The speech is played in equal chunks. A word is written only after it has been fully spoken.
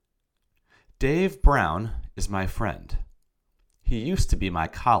Dave Brown is my friend. He used to be my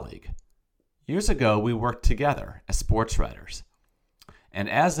colleague. Years ago, we worked together as sports writers. And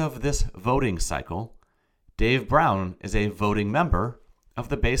as of this voting cycle, Dave Brown is a voting member of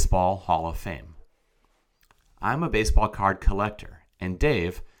the Baseball Hall of Fame. I'm a baseball card collector, and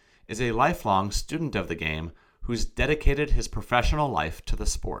Dave is a lifelong student of the game who's dedicated his professional life to the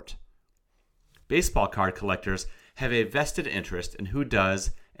sport. Baseball card collectors have a vested interest in who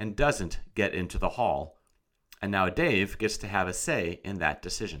does and doesn't get into the hall, and now Dave gets to have a say in that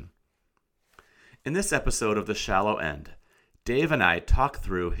decision. In this episode of The Shallow End, Dave and I talk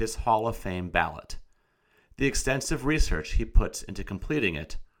through his Hall of Fame ballot, the extensive research he puts into completing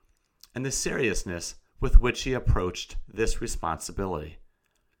it, and the seriousness with which he approached this responsibility.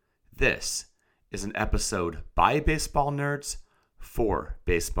 This is an episode by baseball nerds for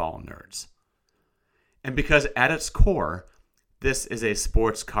baseball nerds. And because at its core, this is a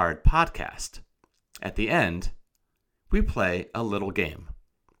sports card podcast, at the end, we play a little game.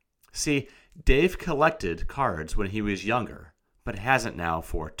 See, Dave collected cards when he was younger, but hasn't now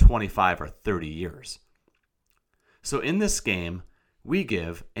for 25 or 30 years. So in this game, we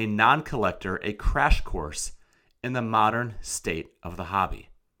give a non-collector a crash course in the modern state of the hobby.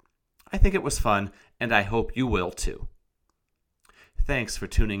 I think it was fun, and I hope you will too. Thanks for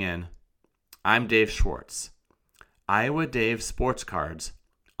tuning in. I'm Dave Schwartz, Iowa Dave Sports Cards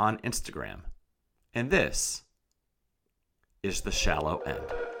on Instagram, and this is The Shallow End.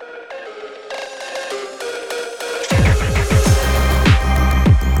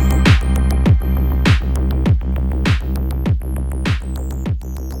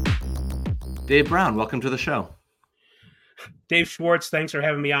 Dave Brown, welcome to the show. Dave Schwartz, thanks for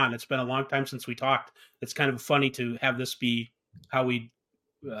having me on. It's been a long time since we talked. It's kind of funny to have this be how we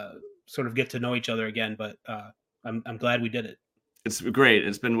sort of get to know each other again, but I'm glad we did it. It's great.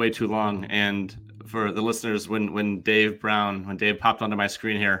 It's been way too long. And for the listeners, when Dave popped onto my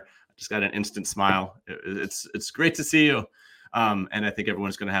screen here, I just got an instant smile. It's great to see you. And I think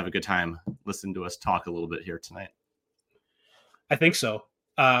everyone's going to have a good time listening to us talk a little bit here tonight. I think so.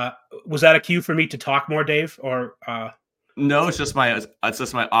 Was that a cue for me to talk more, Dave? Or no, it's just my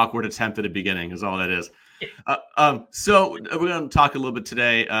awkward attempt at the beginning is all that is. So we're going to talk a little bit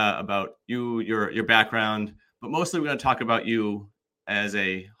today about your background, but mostly we're going to talk about you as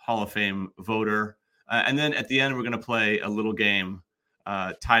a Hall of Fame voter. And then at the end, we're going to play a little game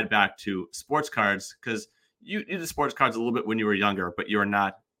tied back to sports cards, because you did sports cards a little bit when you were younger, but you're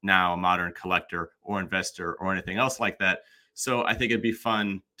not now a modern collector or investor or anything else like that. So I think it'd be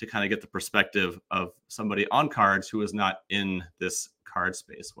fun to kind of get the perspective of somebody on cards who is not in this card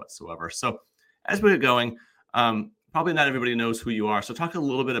space whatsoever. So as we get going, probably not everybody knows who you are. So talk a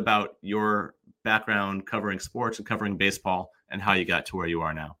little bit about your background covering sports and covering baseball and how you got to where you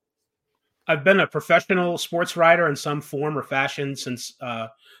are now. I've been a professional sports writer in some form or fashion since the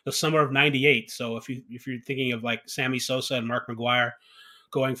summer of '98. So if you're thinking of like Sammy Sosa and Mark McGwire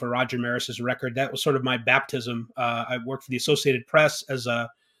going for Roger Maris's record, that was sort of my baptism. I worked for the Associated Press as a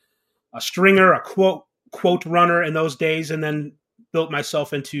stringer, a quote runner in those days, and then built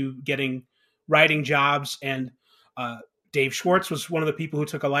myself into getting writing jobs. And Dave Schwartz was one of the people who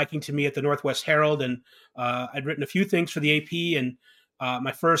took a liking to me at the Northwest Herald, and I'd written a few things for the AP, and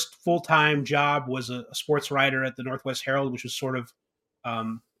my first full-time job was a sports writer at the Northwest Herald, which was sort of, I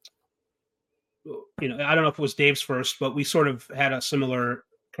don't know if it was Dave's first, but we sort of had a similar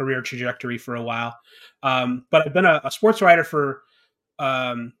career trajectory for a while. But I've been a sports writer for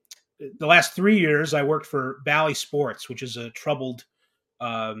the last 3 years. I worked for Bally Sports, which is a troubled,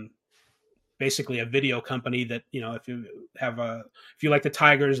 basically a video company that, if you like the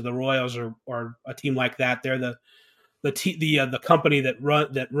Tigers or the Royals or a team like that, they're the company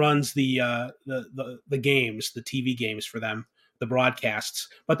that runs the games, the TV games for them, the broadcasts.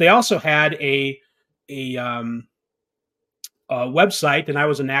 But they also had a website, and I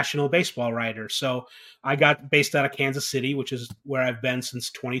was a national baseball writer. So I got based out of Kansas City, which is where I've been since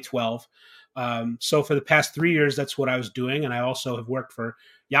 2012. So for the past 3 years, that's what I was doing. And I also have worked for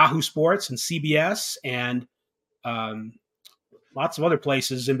Yahoo Sports and CBS and lots of other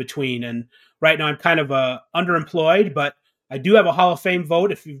places in between. And right now I'm kind of underemployed, but I do have a Hall of Fame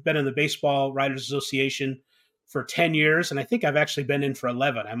vote if you've been in the Baseball Writers Association for 10 years. And I think I've actually been in for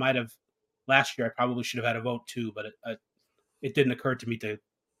 11. I might have last year. I probably should have had a vote too, but it didn't occur to me to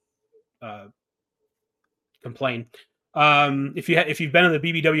complain. If you've been in the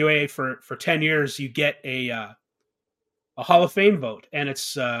BBWA for 10 years, you get a Hall of Fame vote, and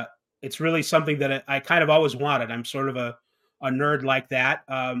it's really something that I kind of always wanted. I'm sort of a nerd like that.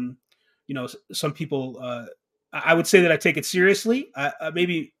 Some people I would say that I take it seriously,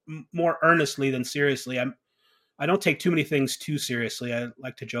 maybe more earnestly than seriously. I don't take too many things too seriously. I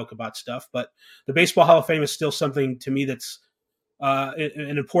like to joke about stuff, but the Baseball Hall of Fame is still something to me that's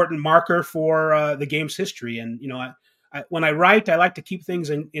an important marker for the game's history. And when I write, I like to keep things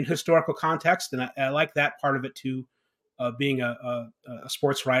in historical context, and I like that part of it too. Being a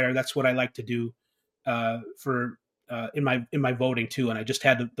sports writer, that's what I like to do for in my voting too. And I just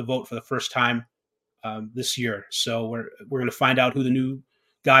had the vote for the first time this year, so we're going to find out who the new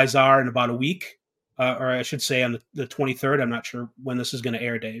guys are in about a week, or I should say on the 23rd. I'm not sure when this is going to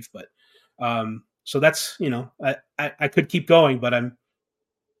air, Dave, but so that's I could keep going, but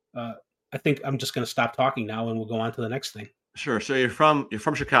uh, I think I'm just going to stop talking now, and we'll go on to the next thing. Sure. So you're from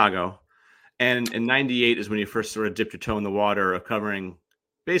Chicago, and in '98 is when you first sort of dipped your toe in the water of covering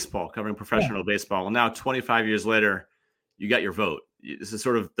baseball, covering Yeah. professional baseball. And now, 25 years later, you got your vote. This is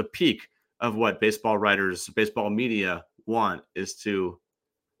sort of the peak of what baseball writers, baseball media want is to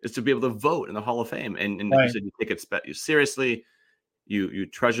be able to vote in the Hall of Fame. And like you Right. said, you take it seriously. You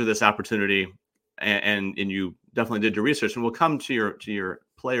treasure this opportunity, and you definitely did your research. And we'll come to your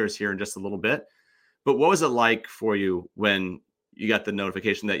players here in just a little bit. But what was it like for you when you got the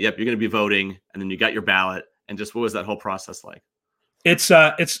notification that, yep, you're going to be voting, and then you got your ballot, and just what was that whole process like? It's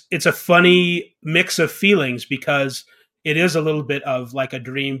a funny mix of feelings because it is a little bit of like a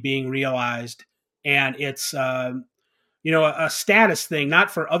dream being realized, and it's a status thing, not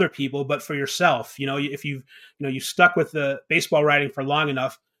for other people, but for yourself. If you've stuck with the baseball writing for long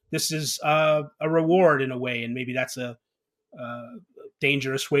enough, this is a reward in a way, and maybe that's a uh,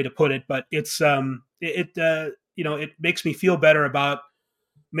 dangerous way to put it, but it makes me feel better about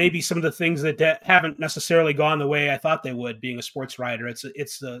maybe some of the things that haven't necessarily gone the way I thought they would. Being a sports writer, it's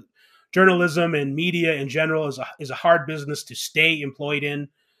the journalism and media in general is a hard business to stay employed in,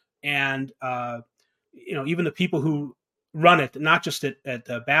 and even the people who run it, not just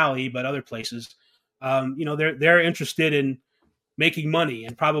at Bally but other places, they're interested in making money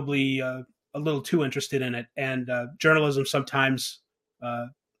and probably a little too interested in it. And journalism sometimes uh,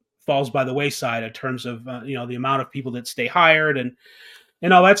 falls by the wayside in terms of the amount of people that stay hired and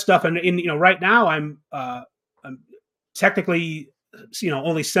all that stuff. And right now I'm technically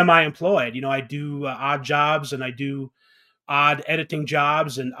only semi-employed. I do odd jobs, and I do odd editing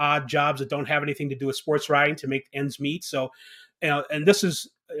jobs and odd jobs that don't have anything to do with sports writing to make ends meet. So, and this is,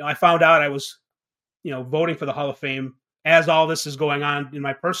 I found out I was, voting for the Hall of Fame as all this is going on in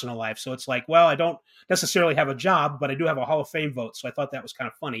my personal life. So it's like, well, I don't necessarily have a job, but I do have a Hall of Fame vote. So I thought that was kind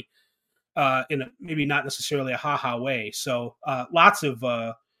of funny, in maybe not necessarily a ha-ha way. So lots of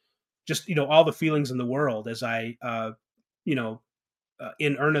just, all the feelings in the world as I, you know,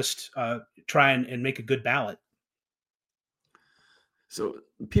 in earnest, try and make a good ballot. So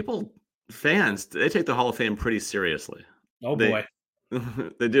people, fans, they take the Hall of Fame pretty seriously. Oh They boy.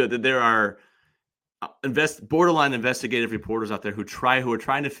 they do. There are borderline investigative reporters out there who are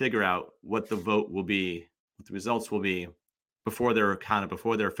trying to figure out what the vote will be, what the results will be before they're counted,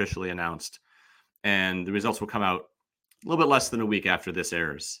 before they're officially announced, and the results will come out a little bit less than a week after this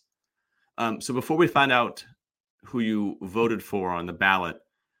airs. So before we find out who you voted for on the ballot,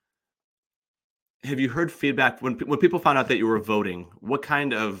 have you heard feedback when people found out that you were voting? What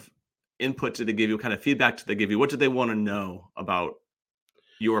kind of input did they give you? What kind of feedback did they give you? What did they want to know about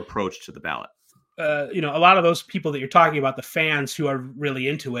your approach to the ballot? A lot of those people that you're talking about, the fans who are really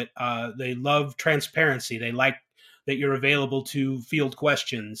into it, they love transparency. They like that you're available to field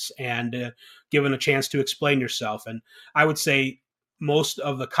questions and given a chance to explain yourself. And I would say most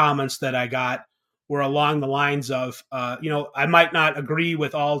of the comments that I got were along the lines of, I might not agree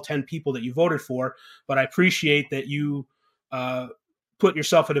with all 10 people that you voted for, but I appreciate that you uh, put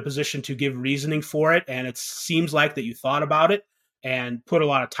yourself in a position to give reasoning for it. And it seems like that you thought about it and put a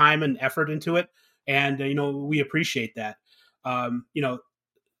lot of time and effort into it, and we appreciate that.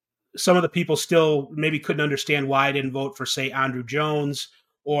 Some of the people still maybe couldn't understand why I didn't vote for, say, Andrew Jones,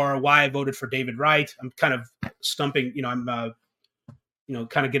 or why I voted for David Wright. I'm kind of stumping. I'm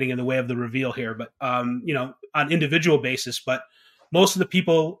kind of getting in the way of the reveal here, but on individual basis. But most of the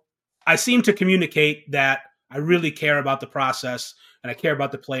people, I seem to communicate that I really care about the process and I care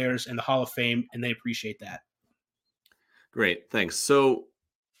about the players and the Hall of Fame, and they appreciate that. Great, thanks. So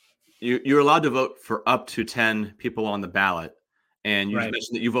you're allowed to vote for up to 10 people on the ballot, and you just Right.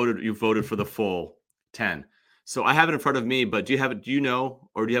 mentioned that you voted for the full 10. So I have it in front of me, but do you know,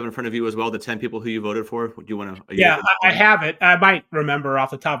 or do you have it in front of you as well, the 10 people who you voted for? Do you want to? Are you Yeah, able to I tell me? have it. I might remember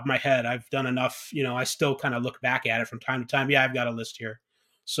off the top of my head. I've done enough. I still kind of look back at it from time to time. Yeah, I've got a list here.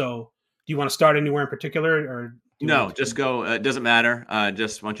 So, do you want to start anywhere in particular, or Do we need No, to? just go. It doesn't matter.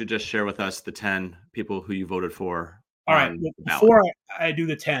 Just why don't you just share with us the 10 people who you voted for All right. on Well, ballot? before I do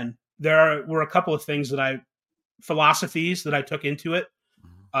the 10, were a couple of things that philosophies that I took into it.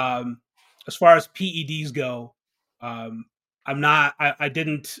 Um, as far as PEDs go, um, I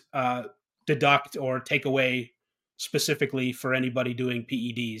didn't deduct or take away specifically for anybody doing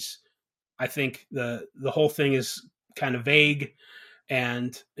PEDs. I think the whole thing is kind of vague,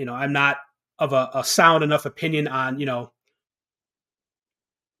 and I'm not of a sound enough opinion on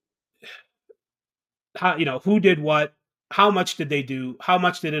how who did what, how much did they do, how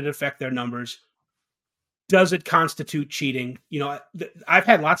much did it affect their numbers, does it constitute cheating? I've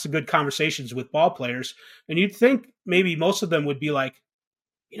had lots of good conversations with ball players, and you'd think maybe most of them would be like,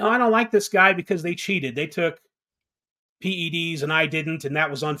 I don't like this guy because they cheated. They took PEDs and I didn't, and that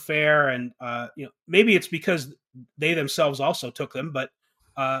was unfair. And maybe it's because they themselves also took them. But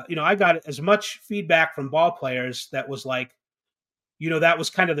I got as much feedback from ball players that was like, that was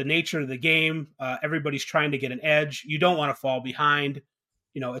kind of the nature of the game. Everybody's trying to get an edge. You don't want to fall behind.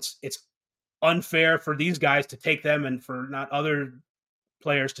 It's unfair for these guys to take them and for not other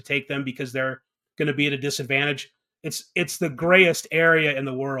players to take them because they're going to be at a disadvantage. It's the grayest area in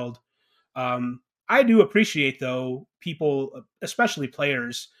the world. I do appreciate though people, especially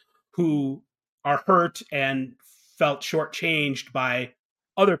players, who are hurt and felt shortchanged by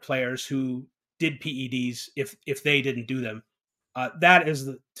other players who did PEDs if they didn't do them. That is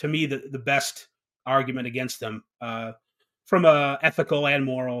to me the best argument against them from a ethical and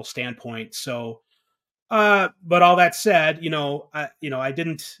moral standpoint. So but all that said, I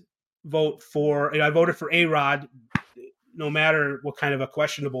didn't vote for. I voted for A Rod, no matter what kind of a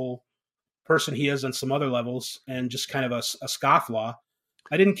questionable person he is on some other levels, and just kind of a scofflaw.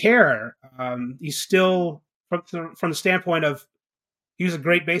 I didn't care. He's still from the standpoint of he was a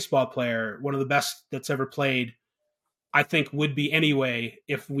great baseball player, one of the best that's ever played. I think would be anyway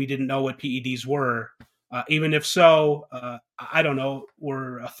if we didn't know what PEDs were. Even if so, I don't know,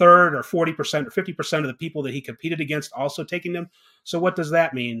 were a third or 40% or 50% of the people that he competed against also taking them. So what does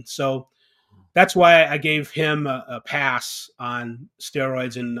that mean? So that's why I gave him a pass on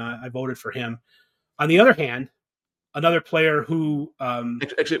steroids, and I voted for him. On the other hand, another player who,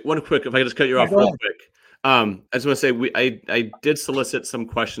 Actually, one quick, if I could just cut you yeah, off go real ahead. quick. I just want to say I did solicit some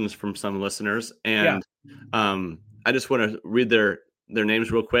questions from some listeners, Yeah, and I just want to read their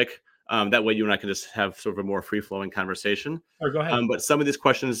names real quick. That way, you and I can just have sort of a more free flowing conversation. or go ahead. But some of these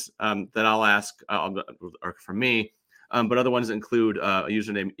questions that I'll ask are from me, but other ones include a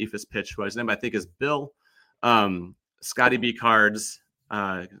user named Ephus Pitch, whose name I think is Bill, Scotty B Cards,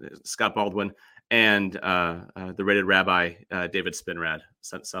 Scott Baldwin, and the rated rabbi David Spinrad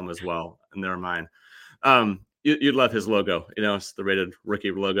sent some as well, and they're mine. You'd love his logo. It's the rated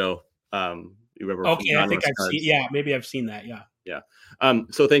rookie logo. You remember from Okay, I John think Ross I've seen. cards? Yeah, maybe I've seen that. Yeah. Yeah.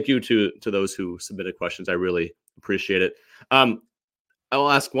 So thank you to those who submitted questions. I really appreciate it. I'll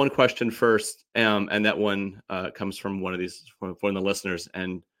ask one question first, and that one comes from one of these from one of the listeners,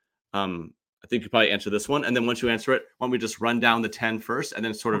 and I think you probably answer this one. And then once you answer it, why don't we just run down the 10 first, and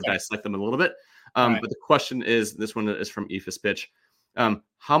then sort of Okay. dissect them a little bit. All right. But the question is, this one is from Ephus Pitch.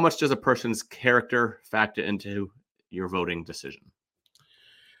 How much does a person's character factor into your voting decision?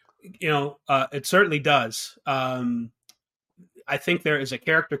 It certainly does. I think there is a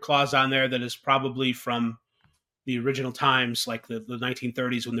character clause on there that is probably from the original times, like the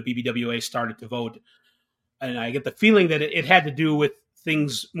 1930s when the BBWA started to vote. And I get the feeling that it had to do with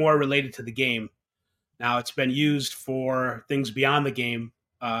things more related to the game. Now it's been used for things beyond the game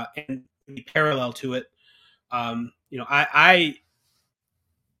and parallel to it. I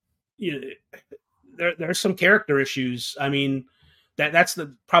you know, there's some character issues. I mean, that's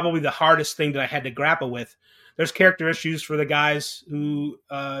probably the hardest thing that I had to grapple with. There's character issues for the guys who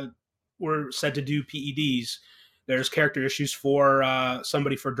were said to do PEDs. There's character issues for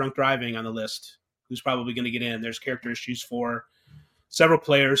somebody for drunk driving on the list who's probably going to get in. There's character issues for several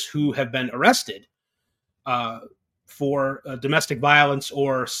players who have been arrested for domestic violence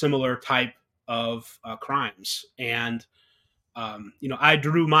or similar type of crimes. And I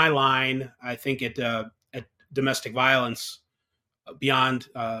drew my line, I think, at domestic violence beyond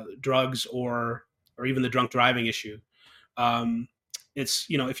drugs or even the drunk driving issue. Um, it's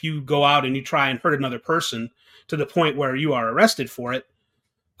if you go out and you try and hurt another person to the point where you are arrested for it,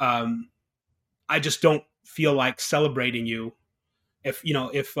 um, I just don't feel like celebrating you. If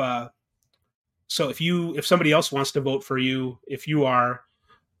somebody else wants to vote for you, if you are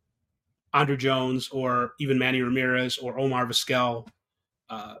Andrew Jones or even Manny Ramirez or Omar Vizquel,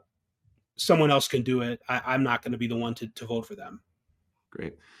 uh, someone else can do it. I'm not going to be the one to vote for them.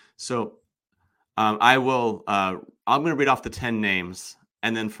 Great. So I will. I'm going to read off the 10 names,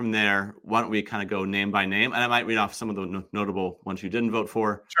 and then from there, why don't we kind of go name by name? And I might read off some of the notable ones you didn't vote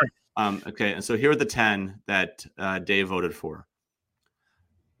for. Sure. Okay, and so here are the 10 that Dave voted for.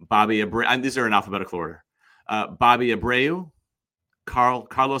 Bobby Abreu. These are in alphabetical order. Bobby Abreu,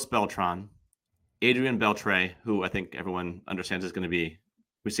 Carlos Beltran, Adrian Beltre, who I think everyone understands is going to be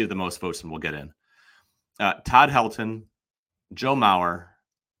receive the most votes, and we'll get in. Todd Helton, Joe Mauer,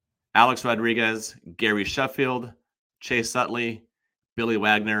 Alex Rodriguez, Gary Sheffield, Chase Utley, Billy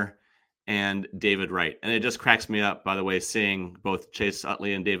Wagner, and David Wright. And it just cracks me up, by the way, seeing both Chase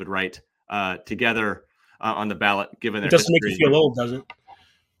Utley and David Wright together on the ballot, given their It doesn't history. make you feel old, does it?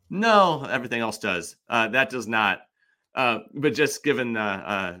 No, everything else does. That does not. But just given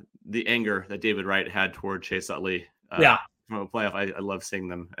the anger that David Wright had toward Chase Utley from a playoff, I love seeing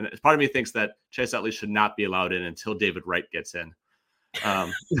them. And part of me thinks that Chase Utley should not be allowed in until David Wright gets in.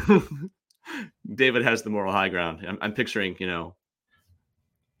 David has the moral high ground. I'm picturing,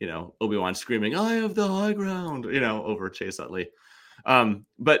 Obi-Wan screaming, "I have the high ground," over Chase Utley.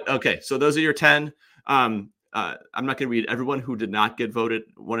 But okay, so those are your 10. I'm not going to read everyone who did not get voted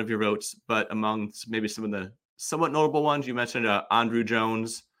one of your votes, but among maybe some of the somewhat notable ones, you mentioned Andrew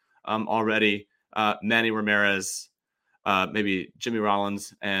Jones already, Manny Ramirez, maybe Jimmy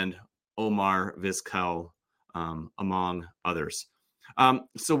Rollins, and Omar Vizquel, among others.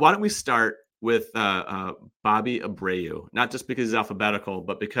 So why don't we start with Bobby Abreu, not just because he's alphabetical,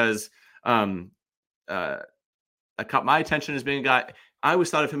 but because caught my attention as being a guy. I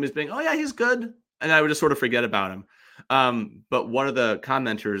always thought of him as being, oh yeah, he's good, and I would just sort of forget about him. But one of the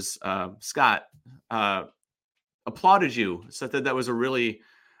commenters, Scott, applauded you, said that was a really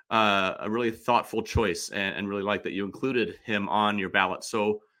thoughtful choice, and really liked that you included him on your ballot.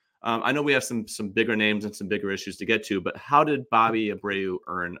 So I know we have some bigger names and some bigger issues to get to, but how did Bobby Abreu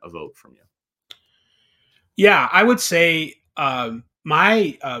earn a vote from you? Yeah, I would say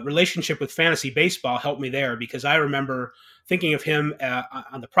my relationship with fantasy baseball helped me there, because I remember thinking of him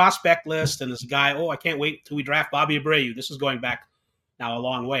on the prospect list, and this guy, I can't wait till we draft Bobby Abreu. This is going back now a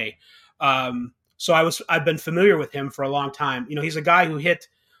long way. So I've been familiar with him for a long time. He's a guy who hit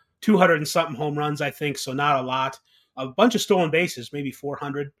 200 and something home runs, I think, so not a lot. A bunch of stolen bases, maybe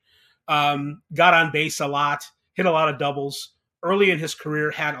 400. Got on base a lot, hit a lot of doubles. Early in his career,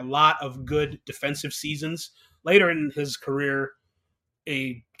 had a lot of good defensive seasons. Later in his career,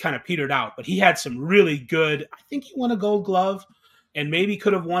 he kind of petered out, but he had some really good. I think he won a Gold Glove, and maybe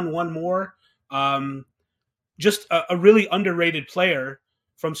could have won one more. Just a really underrated player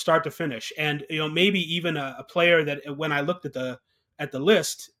from start to finish, and maybe even a player that, when I looked at the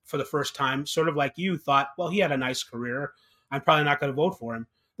list for the first time, sort of like you, thought, well, he had a nice career. I'm probably not going to vote for him.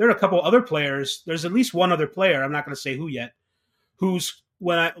 There are a couple other players. There's at least one other player, I'm not going to say who yet, who's,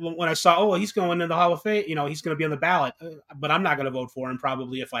 when I saw, he's going in the Hall of Fame, he's going to be on the ballot, but I'm not going to vote for him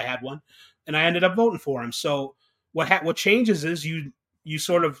probably if I had one, and I ended up voting for him. So what changes is you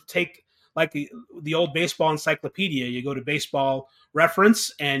sort of take, like the old baseball encyclopedia. You go to Baseball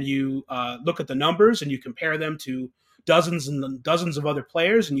Reference and you look at the numbers and you compare them to dozens and dozens of other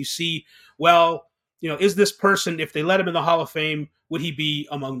players, and you see, well, is this person, if they let him in the Hall of Fame, would he be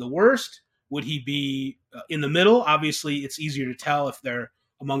among the worst? Would he be in the middle? Obviously, it's easier to tell if they're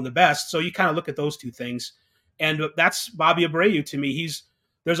among the best. So you kind of look at those two things. And that's Bobby Abreu to me.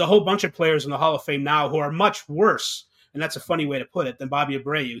 There's a whole bunch of players in the Hall of Fame now who are much worse, and that's a funny way to put it, than Bobby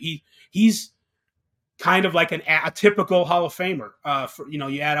Abreu. He's kind of like a typical Hall of Famer.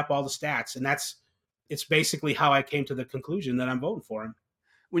 You add up all the stats, and it's basically how I came to the conclusion that I'm voting for him.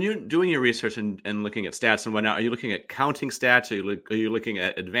 When you're doing your research and looking at stats and whatnot, are you looking at counting stats? Are you looking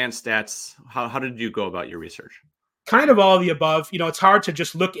at advanced stats? How did you go about your research? Kind of all of the above. It's hard to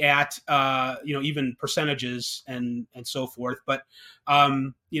just look at, even percentages and so forth. But,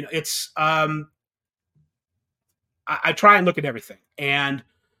 it's, I try and look at everything. And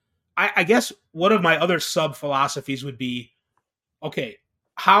I guess one of my other sub philosophies would be, okay,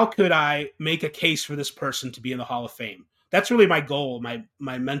 how could I make a case for this person to be in the Hall of Fame? That's really my goal, my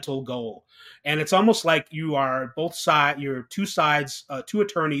mental goal. And it's almost like you are both sides, you're two sides, two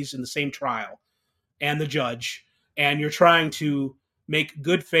attorneys in the same trial, and the judge, and you're trying to make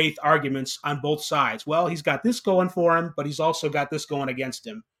good faith arguments on both sides. Well, he's got this going for him, but he's also got this going against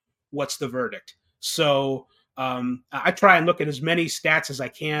him. What's the verdict? So I try and look at as many stats as I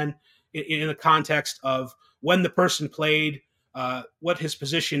can in the context of when the person played, what his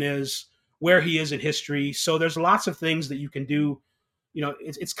position is, where he is in history. So there's lots of things that you can do.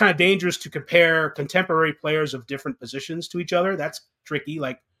 It's kind of dangerous to compare contemporary players of different positions to each other. That's tricky,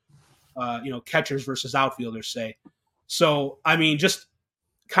 like, catchers versus outfielders, say. So, I mean, just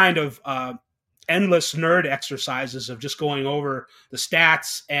kind of endless nerd exercises of just going over the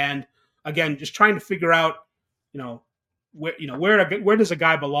stats and again just trying to figure out, where does a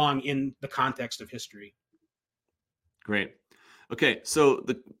guy belong in the context of history. Great. Okay, so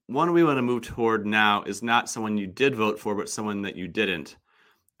the one we want to move toward now is not someone you did vote for, but someone that you didn't.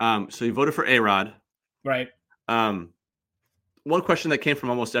 So you voted for A-Rod. Right. One question that came from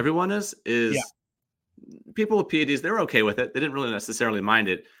almost everyone is Yeah. people with PEDs, they were okay with it. They didn't really necessarily mind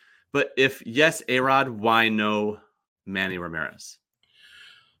it. But if yes, A-Rod, why no Manny Ramirez?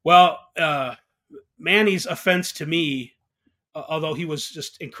 Well, Manny's offense to me, although he was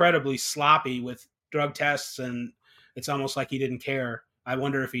just incredibly sloppy with drug tests and it's almost like he didn't care. I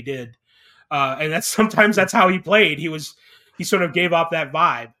wonder if he did. And sometimes that's how he played. He sort of gave off that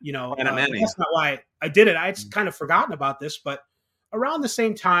vibe, Why not but Manny? that's not why I did it. I had kind of forgotten about this, but around the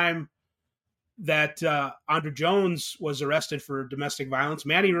same time that Andrew Jones was arrested for domestic violence,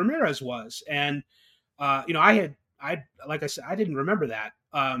 Manny Ramirez was. And, like I said, I didn't remember that.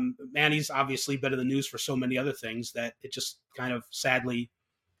 Manny's obviously been in the news for so many other things that it just kind of sadly,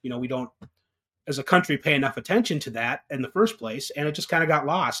 we don't, as a country, pay enough attention to that in the first place. And it just kind of got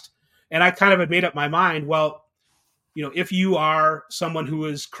lost. And I kind of had made up my mind, well, if you are someone who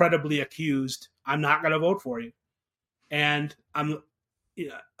is credibly accused, I'm not going to vote for you. And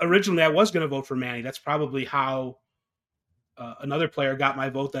originally I was going to vote for Manny. That's probably how another player got my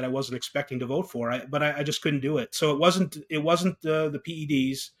vote that I wasn't expecting to vote for. But I just couldn't do it. So it wasn't the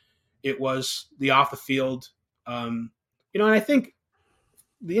PEDs. It was the off the field. And I think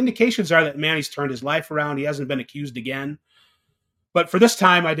the indications are that Manny's turned his life around. He hasn't been accused again. But for this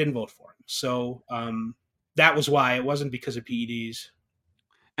time, I didn't vote for him. So that was why. It wasn't because of PEDs.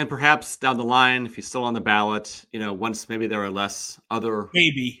 And perhaps down the line, if he's still on the ballot, once maybe there are less other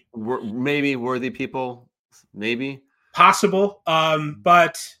maybe worthy people, maybe possible.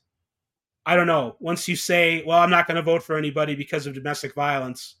 But I don't know. Once you say, well, I'm not going to vote for anybody because of domestic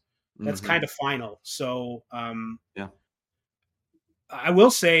violence, that's kind of final. So yeah, I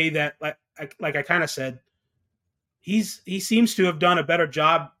will say that, like I kind of said, he seems to have done a better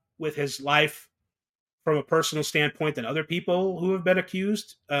job with his life from a personal standpoint than other people who have been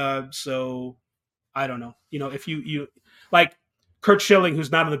accused. So I don't know. If you like Kurt Schilling,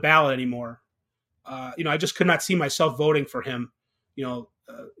 who's not on the ballot anymore, I just could not see myself voting for him.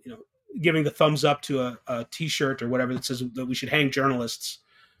 Giving the thumbs up to a T-shirt or whatever that says that we should hang journalists.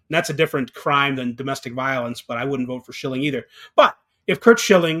 And that's a different crime than domestic violence, but I wouldn't vote for Schilling either. But if Kurt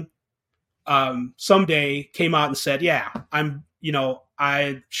Schilling someday came out and said, yeah,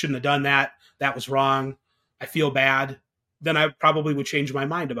 I shouldn't have done that. That was wrong. I feel bad. Then I probably would change my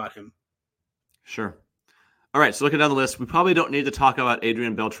mind about him. Sure. All right. So looking down the list, we probably don't need to talk about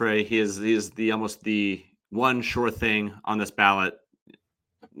Adrian Beltre. He is the almost the one sure thing on this ballot.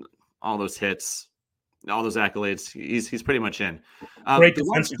 All those hits, all those accolades. He's pretty much in. Great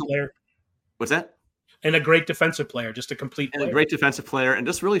defensive player. What's that? And a great defensive player, just a complete player. And a great defensive player, and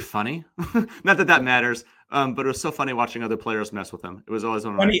just really funny. Not that matters, but it was so funny watching other players mess with him. It was always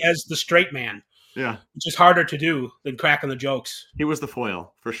funny as the straight man. Yeah, which is harder to do than cracking the jokes. He was the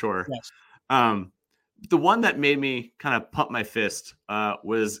foil for sure. Yes. The one that made me kind of pump my fist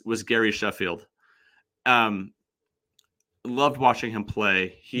was Gary Sheffield. Loved watching him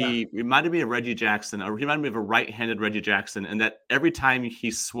play. He reminded me of Reggie Jackson, or he reminded me of a right-handed Reggie Jackson, and that every time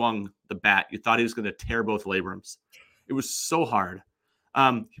he swung the bat, you thought he was going to tear both labrums. It was so hard.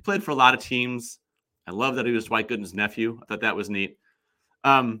 He played for a lot of teams. I love that he was Dwight Gooden's nephew. I thought that was neat.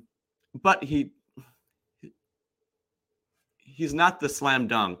 But he's not the slam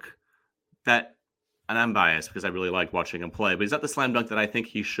dunk that, and I'm biased because I really like watching him play, but he's not the slam dunk that I think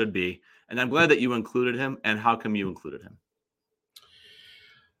he should be. And I'm glad that you included him. And how come you included him?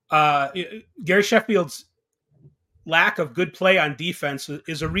 Gary Sheffield's lack of good play on defense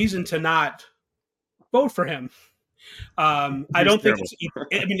is a reason to not vote for him. I don't think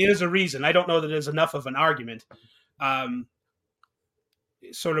it is a reason. I don't know that there's enough of an argument.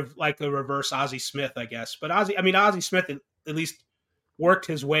 Sort of like a reverse Ozzie Smith, I guess. But Ozzie Smith at least worked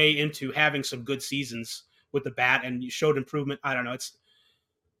his way into having some good seasons with the bat and showed improvement. I don't know.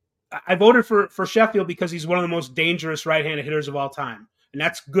 I voted for Sheffield because he's one of the most dangerous right-handed hitters of all time. And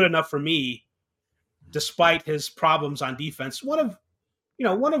that's good enough for me, despite his problems on defense. One of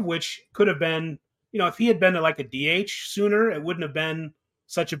which could have been, if he had been like a DH sooner, it wouldn't have been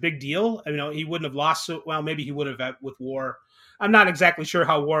such a big deal. He wouldn't have lost. Well, maybe he would have with WAR. I'm not exactly sure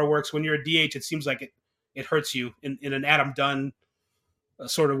how WAR works. When you're a DH, it seems like it hurts you in an Adam Dunn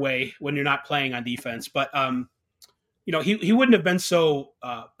sort of way when you're not playing on defense. But he wouldn't have been so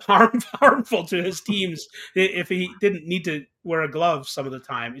harmful to his teams if he didn't need to wear a glove some of the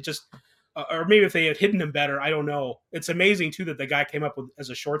time. It just, or maybe if they had hidden him better, I don't know. It's amazing too that the guy came up with as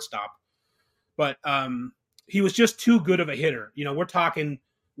a shortstop, but he was just too good of a hitter. We're talking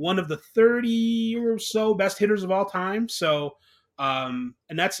one of the 30 or so best hitters of all time. So, and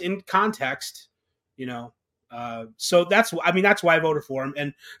that's in context, you know. So that's why I voted for him.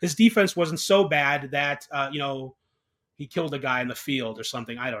 And his defense wasn't so bad that he killed a guy in the field or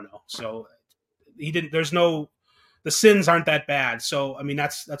something. I don't know. So he didn't. The sins aren't that bad. So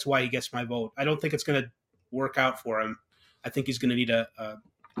that's why he gets my vote. I don't think it's going to work out for him. I think he's going to need a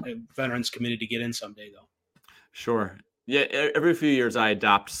veterans committee to get in someday, though. Sure. Yeah. Every few years, I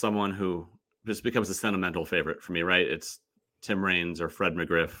adopt someone who just becomes a sentimental favorite for me. Right? It's Tim Raines or Fred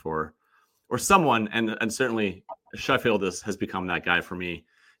McGriff or someone, and certainly Sheffield has become that guy for me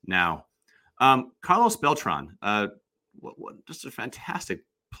now. Carlos Beltran, just a fantastic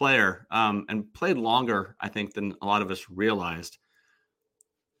player, and played longer, I think, than a lot of us realized.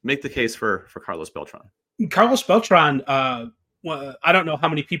 Make the case for Carlos Beltran. Carlos Beltran, well, I don't know how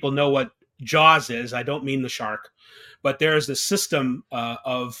many people know what Jaws is. I don't mean the shark, but there's a system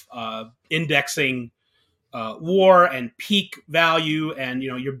of indexing WAR and peak value, and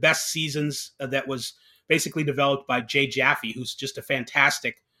your best seasons that was basically developed by Jay Jaffe, who's just a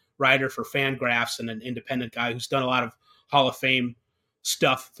fantastic writer for Fangraphs and an independent guy who's done a lot of Hall of Fame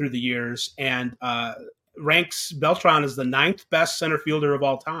stuff through the years, and ranks Beltran as the 9th best center fielder of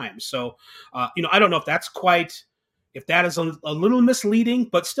all time. So, I don't know if that is a little misleading,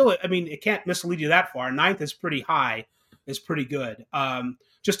 but still, it can't mislead you that far. 9th is pretty high, is pretty good.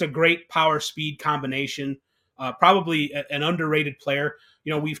 Just a great power speed combination. Probably an underrated player.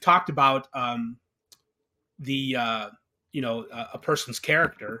 We've talked about a person's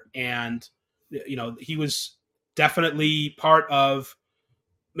character, and he was definitely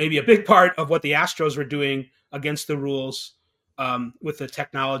maybe a big part of what the Astros were doing against the rules with the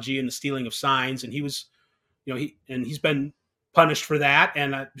technology and the stealing of signs. And he was, he's been punished for that,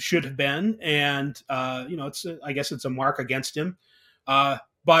 and should have been. And I guess it's a mark against him,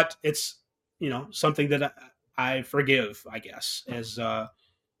 but it's something that I forgive, I guess, as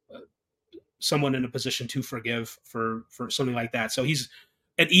someone in a position to forgive for something like that. So he's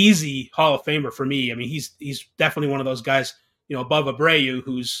an easy Hall of Famer for me. He's definitely one of those guys, above Abreu,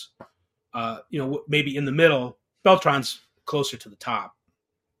 who's maybe in the middle. Beltran's closer to the top.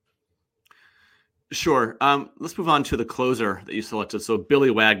 Sure. Let's move on to the closer that you selected. So Billy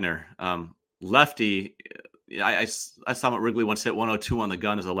Wagner, lefty. I saw him at Wrigley once, hit 102 on the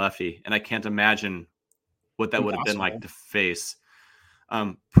gun as a lefty, and I can't imagine what that would have been like to face.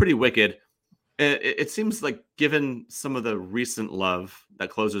 Pretty wicked. It seems like, given some of the recent love that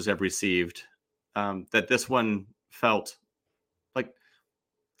closers have received, that this one felt like,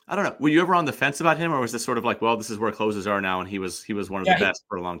 I don't know. Were you ever on the fence about him, or was this sort of like, well, this is where closers are now, and he was one of the best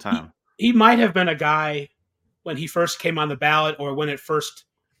for a long time? He might have been a guy when he first came on the ballot, or when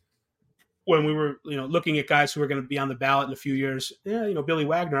we were looking at guys who were going to be on the ballot in a few years. Yeah, Billy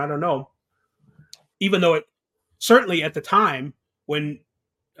Wagner. I don't know. Even though it certainly at the time when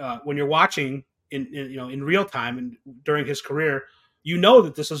you're watching in real time and during his career,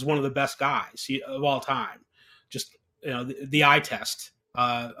 that this is one of the best guys of all time. Just the eye test.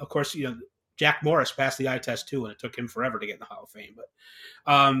 Of course, Jack Morris passed the eye test too, and it took him forever to get in the Hall of Fame. But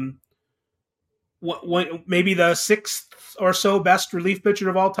maybe the 6th or so best relief pitcher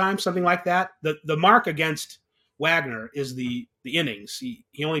of all time, something like that. The mark against Wagner is the innings.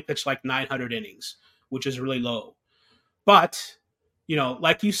 He only pitched like 900 innings, which is really low. But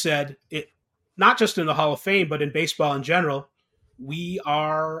like you said, it not just in the Hall of Fame, but in baseball in general, we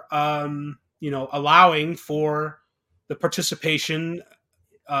are allowing for the participation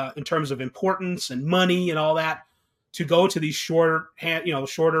in terms of importance and money and all that to go to these shorter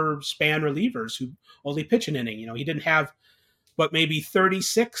span relievers who only pitch an inning. He didn't have but maybe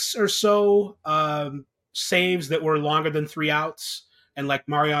 36 or so saves that were longer than 3 outs, and like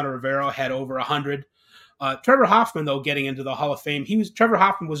Mariano Rivera had over 100. Trevor Hoffman, though, getting into the Hall of Fame, Trevor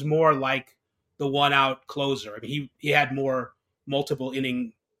Hoffman was more like the 1-out closer. He had more multiple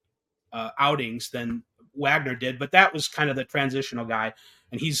inning outings than Wagner did, but that was kind of the transitional guy.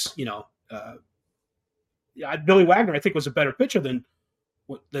 And he's Billy Wagner, I think, was a better pitcher than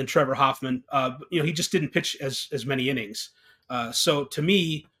Trevor Hoffman. He just didn't pitch as many innings. So to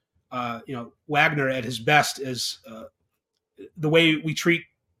me, Wagner at his best is the way we treat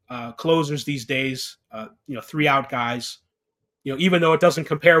closers these days. 3-out guys. Even though it doesn't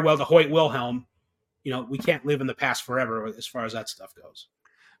compare well to Hoyt Wilhelm, we can't live in the past forever as far as that stuff goes.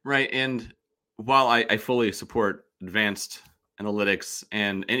 Right, and while I fully support advanced analytics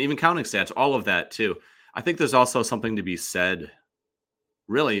and even counting stats, all of that too, I think there's also something to be said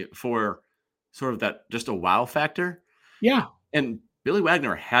really for sort of that just a wow factor. Yeah, And Billy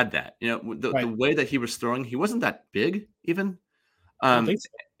Wagner had that. The right. way that he was throwing, he wasn't that big even. I don't Um, think so.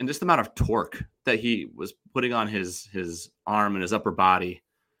 and just the amount of torque that he was putting on his arm and his upper body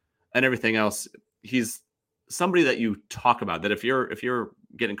and everything else. He's somebody that you talk about, that if you're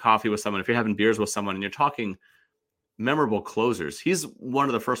getting coffee with someone, if you're having beers with someone and you're talking memorable closers, he's one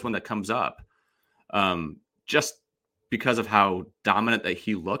of the first one that comes up, just because of how dominant that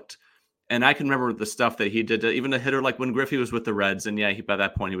he looked. And I can remember the stuff that he did to even a hitter like when Griffey was with the Reds. And yeah, by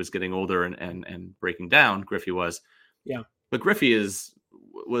that point he was getting older and breaking down. Griffey was, Yeah, but Griffey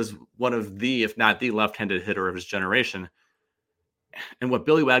was one of the, if not the left-handed hitter of his generation. And what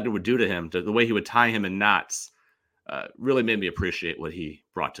Billy Wagner would do to him, the way he would tie him in knots, really made me appreciate what he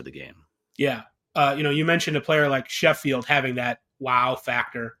brought to the game. yeah. You mentioned a player like Sheffield having that wow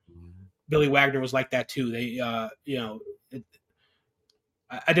factor. Billy Wagner was like that too.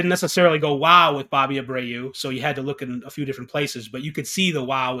 I didn't necessarily go wow with Bobby Abreu, so you had to look in a few different places, but you could see the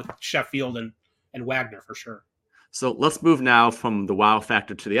wow with Sheffield and Wagner for sure. So let's move now from the wow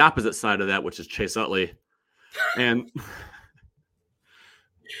factor to the opposite side of that, which is Chase Utley. And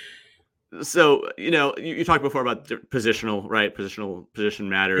so, you talked before about positional, right? Position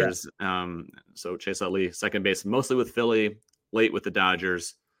matters. Yeah. So Chase Utley, second base, mostly with Philly, late with the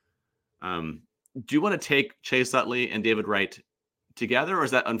Dodgers. Do you want to take Chase Utley and David Wright together, or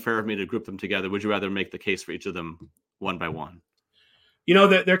is that unfair of me to group them together? Would you rather make the case for each of them one by one?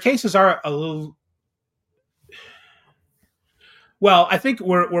 Their cases are a little. Well, I think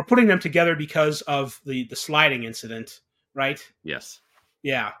we're putting them together because of the sliding incident, right? Yes.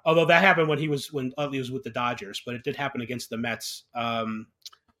 Yeah. Although that happened when Utley was with the Dodgers, but it did happen against the Mets. And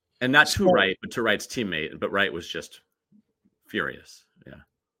not to Wright, but to Wright's teammate. But Wright was just furious. Yeah.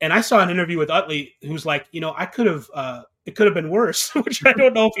 And I saw an interview with Utley who's like, I could have. It could have been worse, which I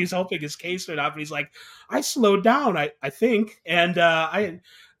don't know if he's helping his case or not. But he's like, I slowed down, I think, and I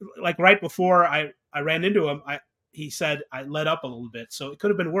like right before I ran into him, he said I let up a little bit, so it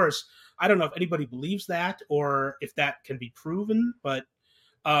could have been worse. I don't know if anybody believes that or if that can be proven, but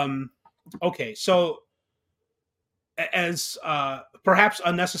okay. So as perhaps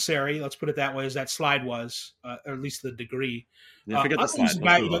unnecessary, let's put it that way, as that slide was, or at least the degree. Yeah, forget the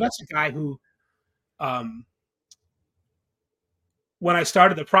slide. That's a guy who. When I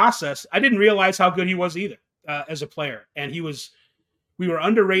started the process, I didn't realize how good he was either as a player. And we were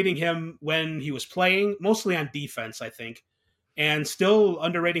underrating him when he was playing, mostly on defense, I think, and still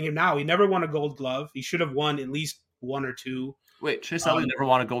underrating him now. He never won a Gold Glove. He should have won at least one or two. Wait, Chase Utley never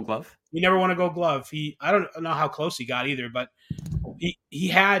won a Gold Glove? He never won a Gold Glove. I don't know how close he got either, but he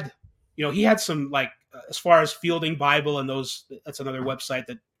had some, like, as far as Fielding Bible and that's another website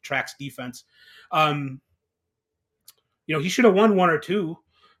that tracks defense. He should have won one or two,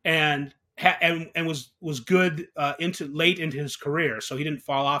 and was good late into his career, so he didn't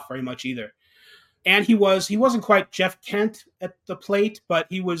fall off very much either. And he wasn't quite Jeff Kent at the plate, but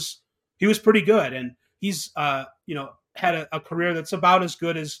he was pretty good, and he's had a career that's about as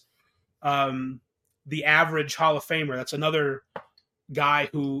good as the average Hall of Famer. That's another guy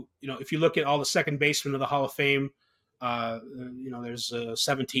who, if you look at all the second basemen of the Hall of Fame, there's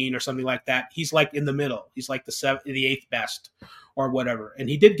 17 or something like that. He's like in the middle. He's like the 8th best or whatever. And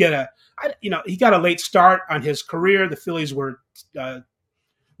he did get he got a late start on his career. The Phillies were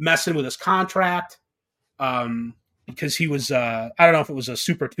messing with his contract because he was, I don't know if it was a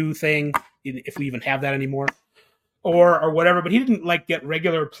Super 2 thing, if we even have that anymore, or whatever. But he didn't get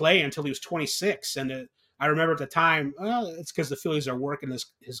regular play until he was 26. And I remember at the time, it's because the Phillies are working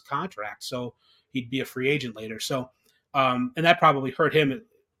his contract, so he'd be a free agent later. So. And that probably hurt him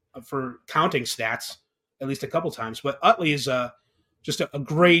for counting stats at least a couple times. But Utley is just a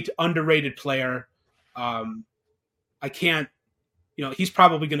great underrated player. I can't, he's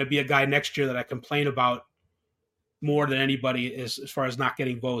probably going to be a guy next year that I complain about more than anybody as far as not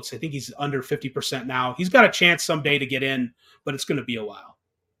getting votes. I think he's under 50% now. He's got a chance someday to get in, but it's going to be a while.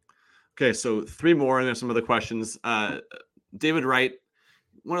 Okay, so 3 more, and there's some other questions. David Wright,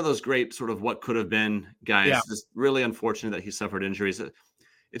 one of those great sort of what could have been guys. Yeah. Just really unfortunate that he suffered injuries.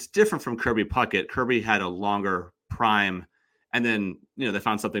 It's different from Kirby Puckett. Kirby had a longer prime, and then they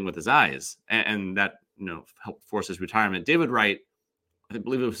found something with his eyes, and that helped force his retirement. David Wright, I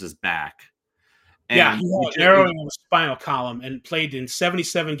believe it was his back. And he had narrowing of the spinal column and played in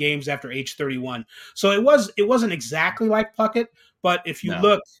 77 games after age 31. So it wasn't exactly like Puckett, but if you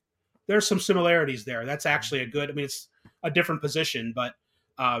look, there's some similarities there. That's actually it's a different position, but.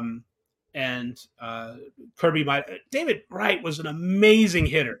 Kirby David Wright was an amazing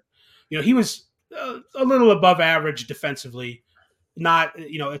hitter. He was a little above average defensively, not,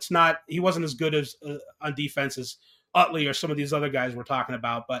 it's not, he wasn't as good as on defense as Utley or some of these other guys we're talking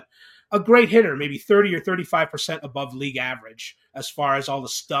about, but a great hitter, maybe 30 or 35% above league average as far as all the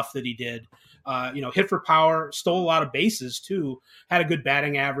stuff that he did. Hit for power, stole a lot of bases too, had a good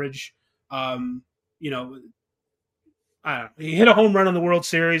batting average. Um, you know, I don't know, he hit a home run in the World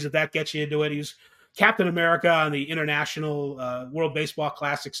Series. If that gets you into it, he's Captain America on the international World Baseball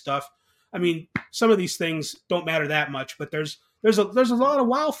Classic stuff. I mean, some of these things don't matter that much, but there's a lot of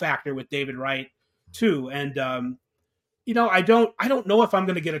wow factor with David Wright too, and I don't know if I'm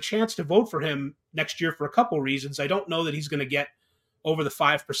going to get a chance to vote for him next year for a couple reasons. I don't know that he's going to get over the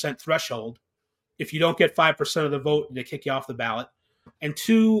 5% threshold. If you don't get 5% of the vote, they kick you off the ballot. And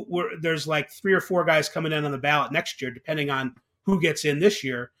two, there's like 3 or 4 guys coming in on the ballot next year, depending on who gets in this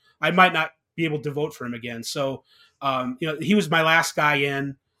year. I might not be able to vote for him again. So, he was my last guy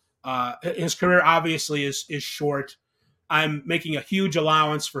in. His career obviously is short. I'm making a huge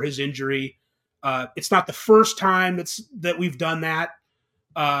allowance for his injury. It's not the first time that we've done that.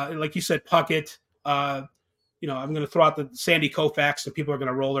 Like you said, Puckett. I'm going to throw out the Sandy Koufax, and people are going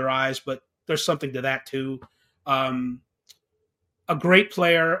to roll their eyes, but there's something to that too. A great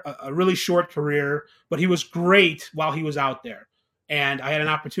player, a really short career, but he was great while he was out there. And I had an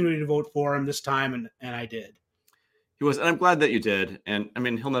opportunity to vote for him this time, and I did. He was, and I'm glad that you did. And I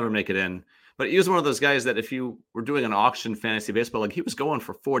mean, he'll never make it in, but he was one of those guys that if you were doing an auction fantasy baseball, like he was going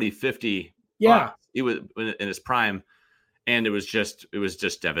for 40, 50. Yeah. He was in his prime, and it was just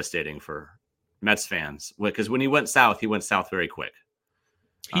devastating for Mets fans because when he went south very quick.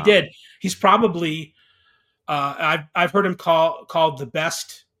 He did. He's probably I've heard him called the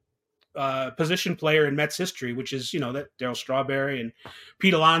best position player in Mets history, which is that Darryl Strawberry and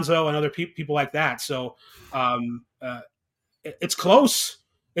Pete Alonso and other people like that. So it's close.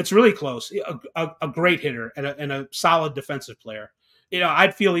 It's really close. A great hitter and a solid defensive player.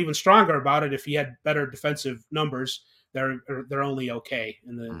 I'd feel even stronger about it if he had better defensive numbers. They're only okay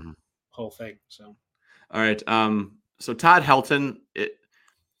in the whole thing. So, all right. So Todd Helton,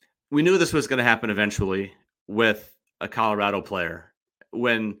 we knew this was going to happen eventually with a Colorado player.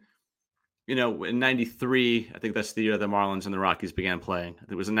 When, in 93, I think that's the year the Marlins and the Rockies began playing.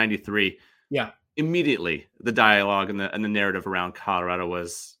 It was in 93. Yeah. Immediately, the dialogue and the narrative around Colorado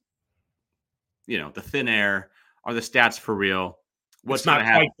was, the thin air. Are the stats for real? What's going to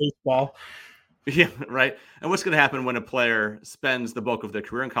happen? Baseball. Yeah, right. And what's going to happen when a player spends the bulk of their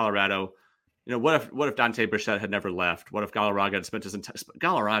career in Colorado? What if Dante Bichette had never left? What if Galarraga had spent if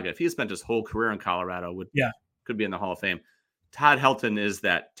he had spent his whole career in Colorado, could be in the Hall of Fame. Todd Helton is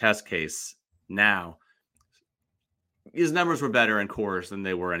that test case now. His numbers were better in Coors than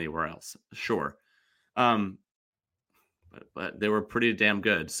they were anywhere else, sure. But they were pretty damn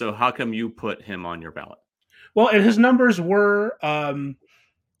good. So how come you put him on your ballot? Well, and his numbers were on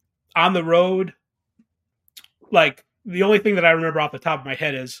the road. Like the only thing that I remember off the top of my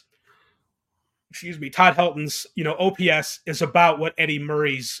head is, Todd Helton's, OPS is about what Eddie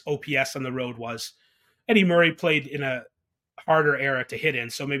Murray's OPS on the road was. Eddie Murray played in a harder era to hit in,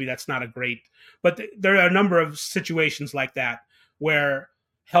 so maybe that's not a great. But there are a number of situations like that where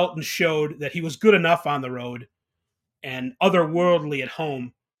Helton showed that he was good enough on the road and otherworldly at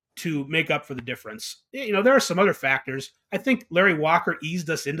home to make up for the difference. There are some other factors. I think Larry Walker eased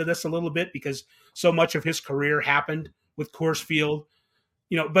us into this a little bit because so much of his career happened with Coors Field.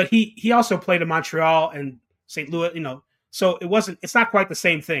 But he also played in Montreal and St. Louis, so it's not quite the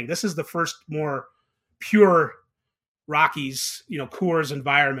same thing. This is the first more pure Rockies, Coors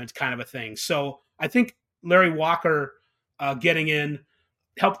environment kind of a thing. So I think Larry Walker getting in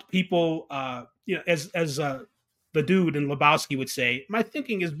helped people, as the dude in Lebowski would say, my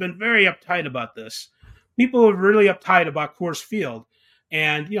thinking has been very uptight about this. People are really uptight about Coors Field,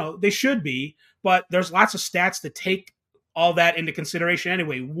 and, they should be, but there's lots of stats that take all that into consideration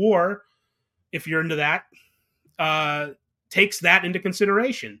anyway. WAR, if you're into that, takes that into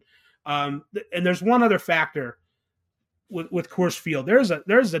consideration. And there's one other factor with Coors Field. There's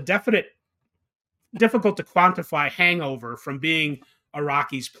a definite, difficult to quantify hangover from being a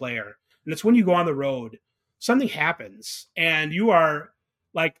Rockies player. And it's when you go on the road, something happens and you are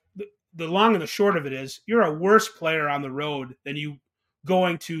like, the long and the short of it is you're a worse player on the road than you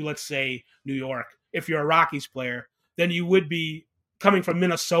going to, let's say, New York, if you're a Rockies player, than you would be coming from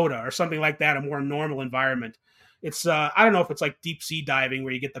Minnesota or something like that, a more normal environment. It's I don't know if it's like deep sea diving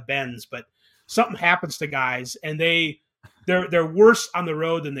where you get the bends, but something happens to guys and they're worse on the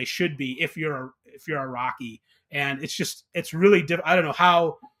road than they should be if you're a Rocky. And it's really I don't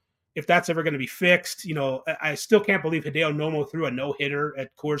know if that's ever going to be fixed. I still can't believe Hideo Nomo threw a no-hitter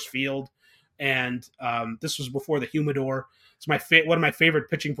at Coors Field. And this was before the humidor. It's one of my favorite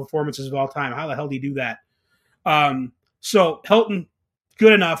pitching performances of all time. How the hell do you do that? So Helton,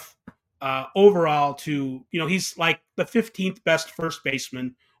 good enough overall to, he's like the 15th best first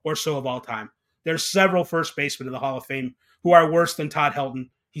baseman or so of all time. There's several first basemen in the Hall of Fame who are worse than Todd Helton.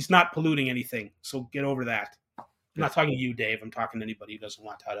 He's not polluting anything, so get over that. I'm not talking to you, Dave. I'm talking to anybody who doesn't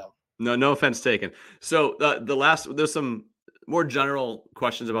want Todd Helton. No offense taken. So there's some more general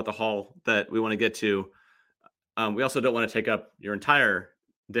questions about the Hall that we want to get to. We also don't want to take up your entire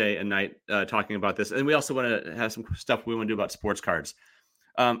day and night talking about this, and we also want to have some stuff we want to do about sports cards.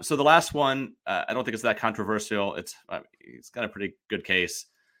 So the last one, I don't think it's that controversial. It's got a pretty good case.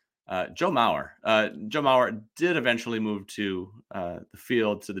 Joe Mauer. Joe Mauer did eventually move to the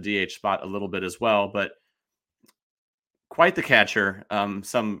field, to the DH spot a little bit as well, but quite the catcher.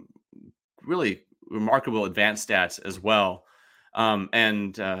 Some really remarkable advanced stats as well.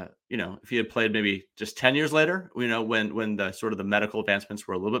 If he had played maybe just 10 years later, when the sort of the medical advancements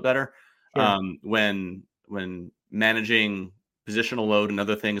were a little bit better, Sure. when managing positional load and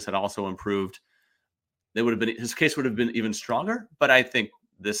other things had also improved, his case would have been even stronger. But I think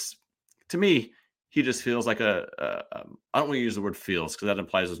this, to me, he just feels like I don't want to use the word feels because that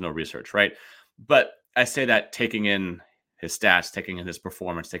implies there's no research, right? But I say that taking in his stats, taking in his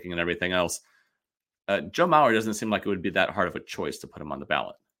performance, taking in everything else, Joe Mauer doesn't seem like it would be that hard of a choice to put him on the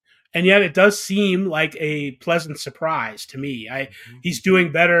ballot. And yet it does seem like a pleasant surprise to me. He's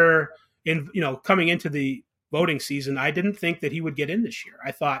doing better coming into the voting season. I didn't think that he would get in this year.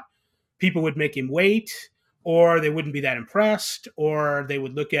 I thought people would make him wait, or they wouldn't be that impressed, or they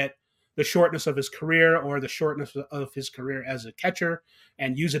would look at the shortness of his career or the shortness of his career as a catcher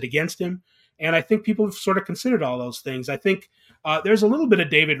and use it against him. And I think people have sort of considered all those things. I think there's a little bit of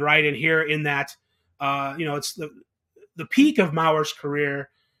David Wright in here in that, it's the peak of Mauer's career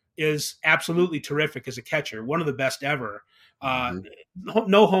is absolutely terrific as a catcher, one of the best ever.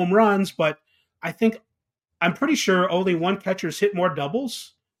 No home runs, but I'm pretty sure only one catcher's hit more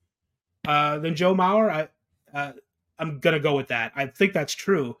doubles than Joe Mauer. I'm gonna go with that. I think that's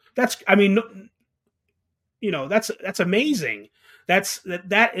true. That's amazing. You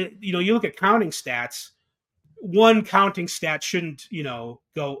look at counting stats. One counting stat shouldn't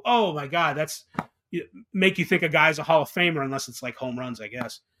go, oh my God, that's make you think a guy's a Hall of Famer unless it's like home runs, I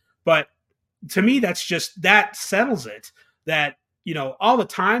guess. But to me, that settles it. That all the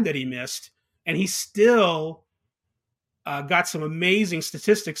time that he missed, and he still got some amazing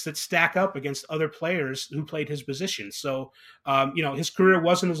statistics that stack up against other players who played his position. So, his career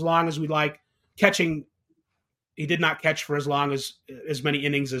wasn't as long as we like. Catching, he did not catch for as many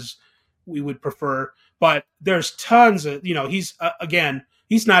innings as we would prefer. But there's tons of, he's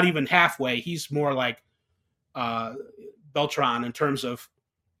he's not even halfway. He's more like Beltran in terms of,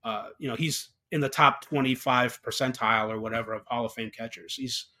 he's in the top 25 percentile or whatever of Hall of Fame catchers.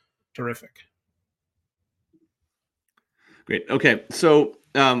 He's terrific. Great. Okay. So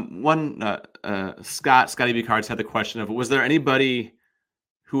Scotty B. Cards had the question of, was there anybody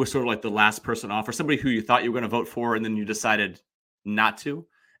who was sort of like the last person off, or somebody who you thought you were going to vote for and then you decided not to?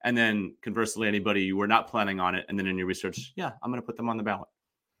 And then conversely, anybody you were not planning on it, and then in your research, yeah, I'm going to put them on the ballot.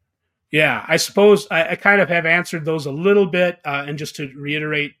 Yeah, I suppose I kind of have answered those a little bit. And just to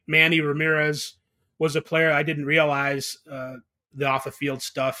reiterate, Manny Ramirez was a player I didn't realize the off-the-field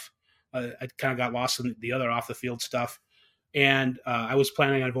stuff. I kind of got lost in the other off-the-field stuff. And I was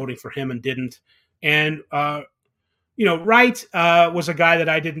planning on voting for him and didn't. And, Wright was a guy that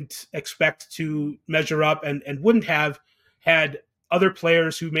I didn't expect to measure up and wouldn't have had other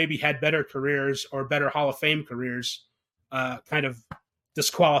players who maybe had better careers or better Hall of Fame careers kind of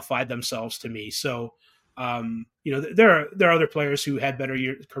disqualified themselves to me. So, there are other players who had better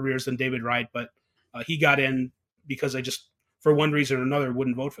careers than David Wright, but he got in because I just, for one reason or another,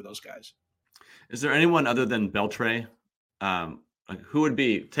 wouldn't vote for those guys. Is there anyone other than Beltre? Who would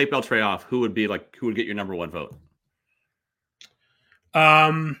be, take Beltre off, who would get your number one vote?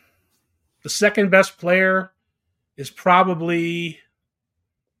 The second best player is probably,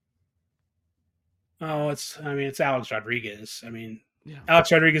 it's Alex Rodriguez. Yeah.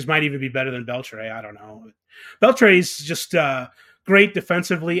 Alex Rodriguez might even be better than Beltre. I don't know. Beltre is just great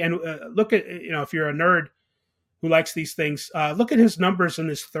defensively. And look at, if you're a nerd who likes these things, look at his numbers in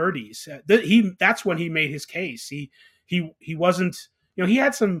his 30s. That's when he made his case. He wasn't,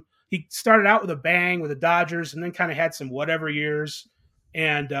 he started out with a bang with the Dodgers and then kind of had some whatever years.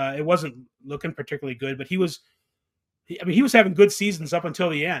 And it wasn't looking particularly good, but he was having good seasons up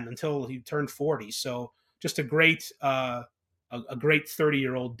until the end, until he turned 40. So just a great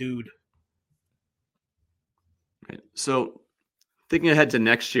 30-year-old dude. Right. So Thinking ahead to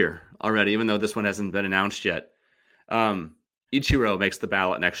next year already, even though this one hasn't been announced yet. Ichiro makes the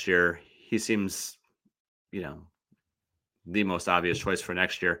ballot next year. He seems, you know, the most obvious choice for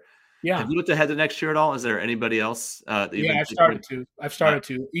next year. Have Yeah. you looked ahead to next year at all? Is there anybody else that you've Yeah, been I've thinking started to. I've of? started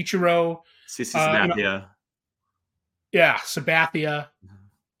to. Ichiro, CC you know, Sabathia. yeah, Sabathia.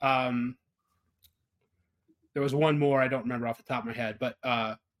 Um, there was one more I don't remember off the top of my head, but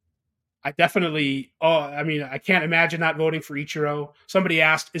I definitely. Oh, I mean, I can't imagine not voting for Ichiro. Somebody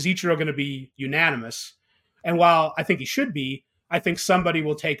asked, "Is Ichiro going to be unanimous?" And while I think he should be, I think somebody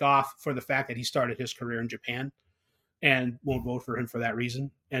will take off for the fact that he started his career in Japan and won't vote for him for that reason.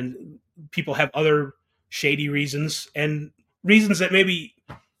 And people have other shady reasons and reasons that maybe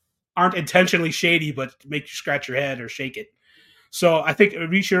aren't intentionally shady, but make you scratch your head or shake it. So I think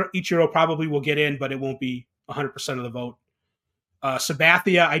Ichiro probably will get in, but it won't be 100% of the vote.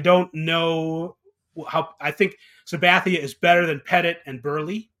 Sabathia, I don't know how. I think Sabathia is better than Pettit and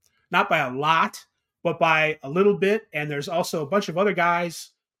Burley, not by a lot, but by a little bit. And there's also a bunch of other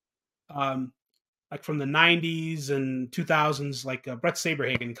guys, um, like from the 90s and 2000s, like Brett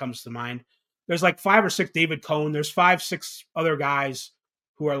Saberhagen comes to mind. There's like 5 or 6 David Cohn. There's 5, 6 other guys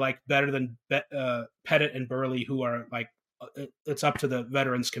who are like better than Pettit and Burley, who are like, it's up to the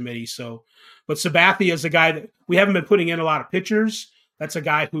veterans committee. So, but Sabathia is a guy that we haven't been putting in a lot of pitchers. That's a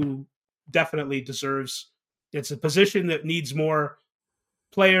guy who definitely deserves. It's a position that needs more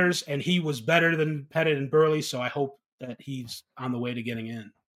players, and he was better than Pettit and Burley. So I hope that he's on the way to getting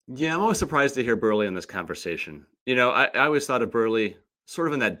in. Yeah, I'm always surprised to hear Burley in this conversation. I always thought of Burley sort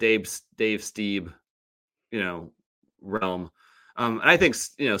of in that Dave Stieb, realm. And I think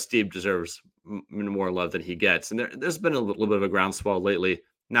Stieb deserves more love than he gets. And there's been a little bit of a groundswell lately,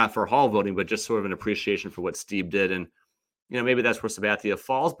 not for Hall voting, but just sort of an appreciation for what Stieb did. And maybe that's where Sabathia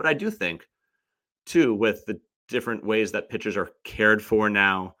falls. But I do think, too, with the different ways that pitchers are cared for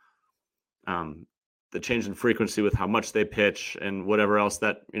now, the change in frequency with how much they pitch and whatever else,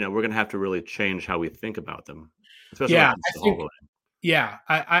 that we're going to have to really change how we think about them, especially when it Yeah, comes I to Hall think. voting. Yeah,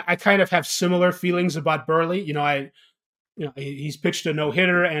 I kind of have similar feelings about Burley. He's pitched a no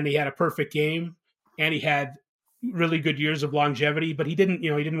hitter and he had a perfect game and he had really good years of longevity, but he didn't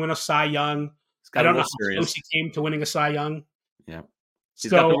win a Cy Young. He's I got a don't know World how close Series. he came to winning a Cy Young. Yeah, he's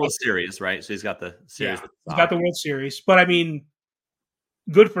got the So World Series, right? So he's got the yeah, series with he's got Sox. the World Series, but I mean,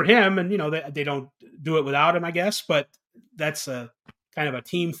 good for him. And they don't do it without him, I guess. But that's a kind of a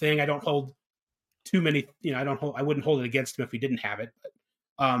team thing. I don't hold too many. I wouldn't hold it against him if he didn't have it.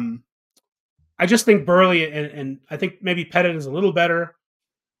 But I just think Burley and I think maybe Pettit is a little better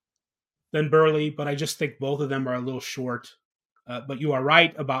than Burley, but I just think both of them are a little short. But you are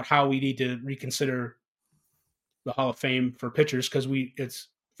right about how we need to reconsider the Hall of Fame for pitchers because it's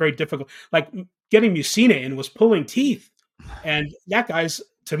very difficult. Like getting Mussina in was pulling teeth, and that guy's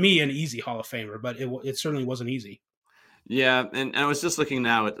to me an easy Hall of Famer, but it certainly wasn't easy. Yeah, and I was just looking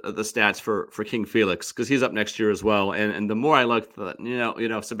now at the stats for King Felix because he's up next year as well. And the more I looked,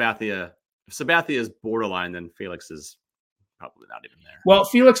 if Sabathia is borderline, then Felix is probably not even there. Well,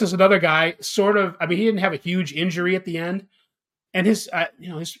 Felix is another guy. Sort of. I mean, he didn't have a huge injury at the end, and his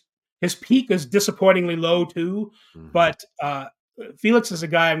peak is disappointingly low too. Mm-hmm. But Felix is a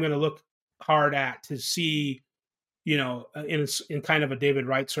guy I'm going to look hard at to see, in kind of a David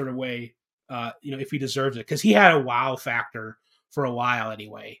Wright sort of way, if he deserves it, because he had a wow factor for a while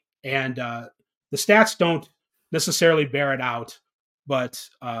anyway, and the stats don't necessarily bear it out, but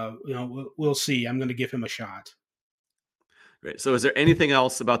we'll see. I'm going to give him a shot. Great. So, is there anything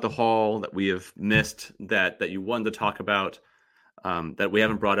else about the Hall that we have missed that you wanted to talk about that we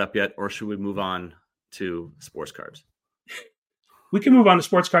haven't brought up yet, or should we move on to sports cards? We can move on to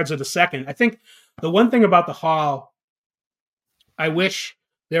sports cards in a second. I think the one thing about the Hall, I wish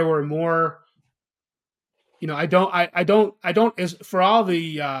there were more. I don't. As for all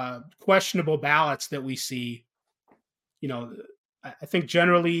the questionable ballots that we see, I think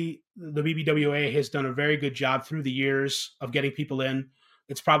generally the BBWA has done a very good job through the years of getting people in.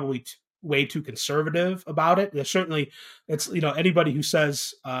 It's probably way too conservative about it. There's certainly, it's anybody who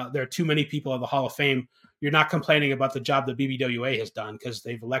says there are too many people in the Hall of Fame, you're not complaining about the job the BBWA has done because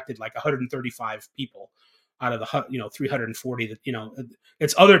they've elected like 135 people out of the 340 that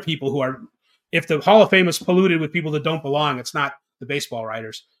it's other people who are. If the Hall of Fame is polluted with people that don't belong, it's not the baseball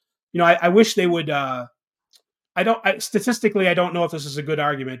writers. I wish they would. Statistically, I don't know if this is a good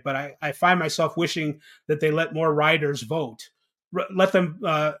argument, but I find myself wishing that they let more riders vote. Let them,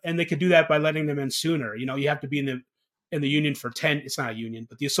 and they could do that by letting them in sooner. You have to be in the union for 10. It's not a union,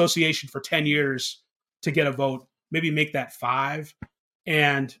 but the association for 10 years to get a vote. Maybe make that 5,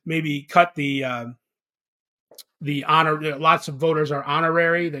 and maybe cut the the honor. Lots of voters are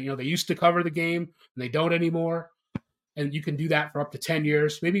honorary. That they used to cover the game and they don't anymore. And you can do that for up to 10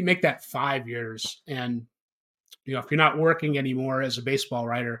 years. Maybe make that 5 years. And if you're not working anymore as a baseball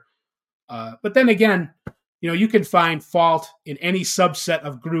writer, but then again, you can find fault in any subset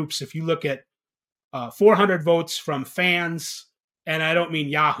of groups. If you look at 400 votes from fans, and I don't mean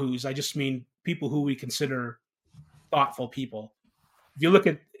yahoos, I just mean people who we consider thoughtful people. If you look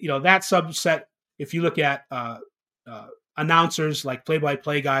at that subset, if you look at announcers like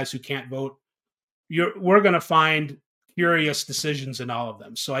play-by-play guys who can't vote, we're going to find curious decisions in all of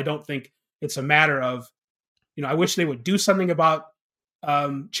them. So I don't think it's a matter of, I wish they would do something about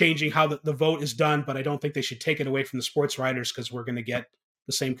changing how the vote is done, but I don't think they should take it away from the sports writers, because we're going to get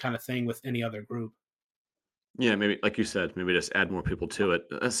the same kind of thing with any other group. Yeah, maybe like you said, maybe just add more people to it.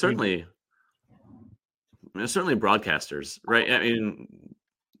 Certainly broadcasters, right? I mean,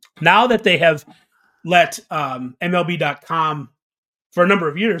 now that they have let MLB.com for a number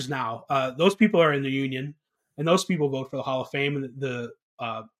of years now, those people are in the union, and those people vote for the Hall of Fame. And the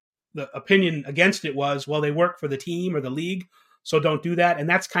opinion against it was, well, they work for the team or the league, so don't do that. And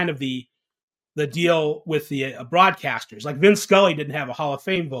that's kind of the deal with the broadcasters. Like Vin Scully didn't have a Hall of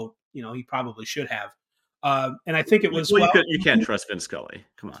Fame vote. He probably should have. And I think it was you can't trust Vin Scully.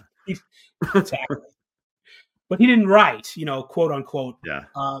 Come on, exactly. But he didn't write, quote unquote. Yeah.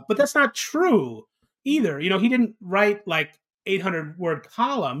 But that's not true either. He didn't write like 800-word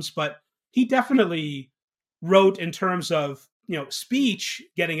columns, but he definitely wrote in terms of speech,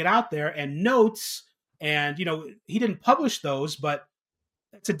 getting it out there, and notes. And he didn't publish those, but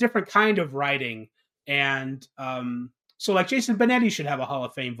it's a different kind of writing. And so like Jason Benetti should have a Hall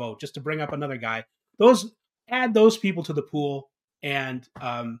of Fame vote, just to bring up another guy. Add those people to the pool, and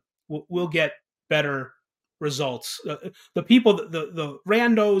we'll get better results. The people, the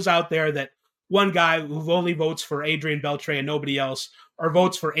randos out there, that one guy who only votes for Adrian Beltre and nobody else, or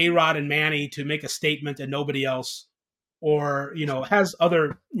votes for A-Rod and Manny to make a statement and nobody else, or has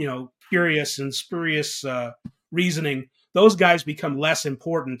other curious and spurious reasoning. Those guys become less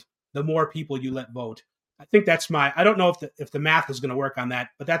important the more people you let vote. I think that's I don't know if the math is going to work on that,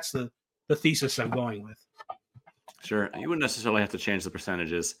 but that's the thesis I'm going with. Sure. You wouldn't necessarily have to change the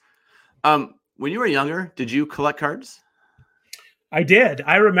percentages. When you were younger, did you collect cards? I did.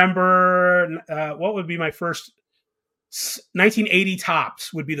 I remember what would be my first 1980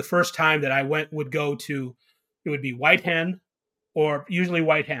 Topps would be the first time that I would go to. It would be White Hen, or usually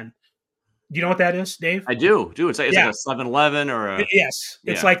White Hen. Do you know what that is, Dave? I do. It's like a 7-Eleven or a... Yes.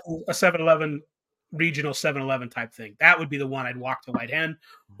 It's like a 7-Eleven, regional 7-Eleven type thing. That would be the one I'd walk to White Hen,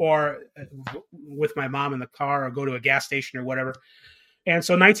 or with my mom in the car, or go to a gas station or whatever. And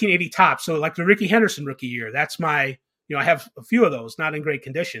so 1980 Topps. So like the Rickey Henderson rookie year, that's my, I have a few of those, not in great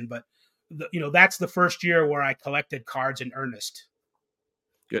condition, but that's the first year where I collected cards in earnest.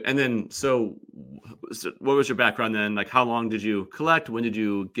 Good. And then, so what was your background then? Like, how long did you collect? When did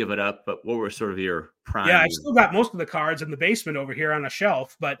you give it up? But what were sort of your prime? Yeah, I still got most of the cards in the basement over here on a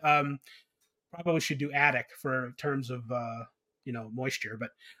shelf, but probably should do attic for terms of moisture. But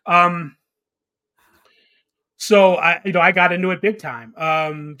so I got into it big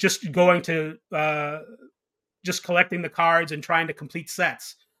time. Just going to just collecting the cards and trying to complete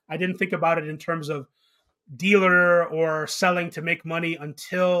sets. I didn't think about it in terms of dealer or selling to make money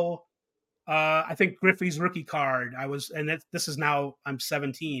until I think Griffey's rookie card. This is now, I'm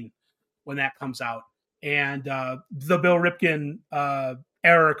 17 when that comes out, and the Bill Ripken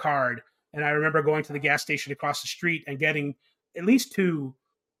error card. And I remember going to the gas station across the street and getting at least two,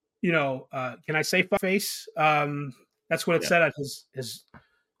 can I say face? That's what it said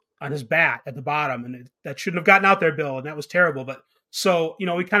on his bat at the bottom, and that shouldn't have gotten out there, Bill, and that was terrible. But so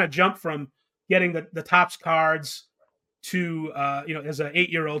we kind of jumped from getting the Topps cards to as an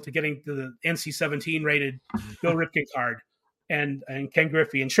 8-year-old to getting the NC-17 rated Bill Ripken card and Ken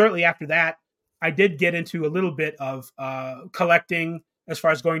Griffey. And shortly after that, I did get into a little bit of collecting, as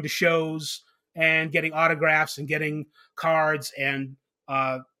far as going to shows and getting autographs and getting cards, and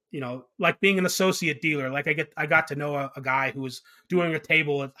like being an associate dealer. Like I got to know a guy who was doing a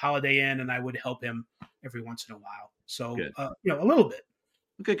table at Holiday Inn, and I would help him every once in a while. So a little bit.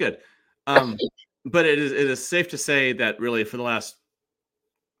 Okay, good. But it is safe to say that really for the last,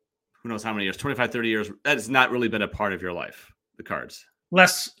 who knows how many years, 25, 30 years, that has not really been a part of your life, the cards.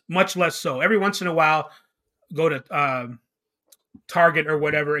 Much less so. Every once in a while, go to Target or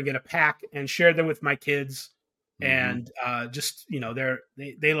whatever and get a pack and share them with my kids. Mm-hmm. And just,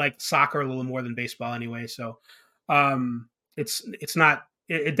 they like soccer a little more than baseball anyway. So it's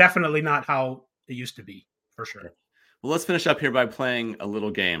definitely not how it used to be, for sure. Well, let's finish up here by playing a little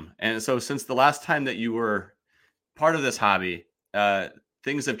game. And so since the last time that you were part of this hobby.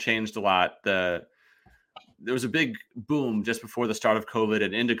 Things have changed a lot. There was a big boom just before the start of COVID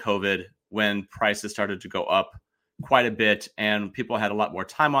and into COVID when prices started to go up quite a bit, and people had a lot more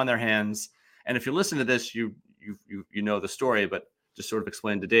time on their hands. And if you listen to this, you know the story, but just sort of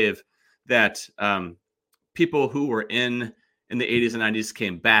explain to Dave that people who were in the 80s and 90s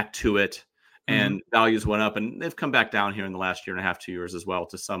came back to it, and values went up, and they've come back down here in the last year and a half, 2 years as well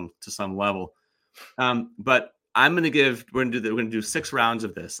to some level. But we're going to do 6 rounds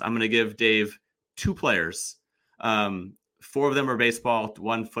of this. I'm going to give Dave 2 players. 4 of them are baseball,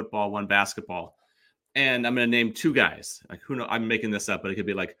 1 football, 1 basketball. And I'm going to name 2 guys. Like, who knows? I'm making this up, but it could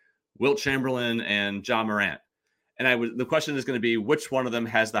be like Wilt Chamberlain and John Morant. And the question is going to be, which one of them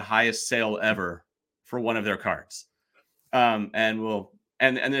has the highest sale ever for one of their cards? And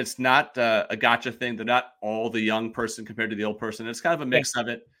it's not a gotcha thing. They're not all the young person compared to the old person. It's kind of a mix of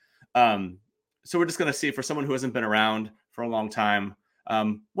it. So we're just going to see, for someone who hasn't been around for a long time,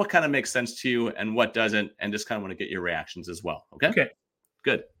 what kind of makes sense to you and what doesn't, and just kind of want to get your reactions as well. Okay.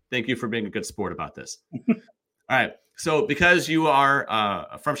 Good. Thank you for being a good sport about this. All right. So because you are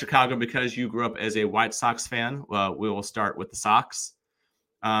from Chicago, because you grew up as a White Sox fan, we will start with the Sox.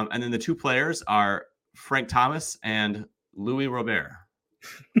 And then the 2 players are Frank Thomas and Louis Robert.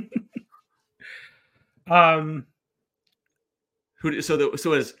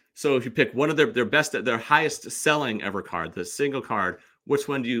 So if you pick one of their highest selling ever card, the single card, which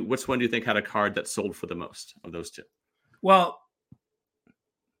one do you think had a card that sold for the most of those 2? Well,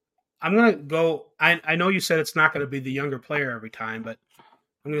 I'm going to go. I know you said it's not going to be the younger player every time, but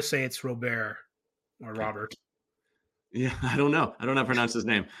I'm going to say it's Robert or Robert. Yeah, I don't know how to pronounce his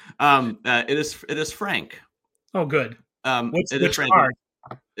name. It is Frank. Oh, good. Which Frank. card?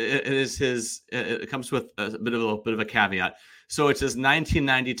 It is his. It comes with a bit of a caveat. So it's his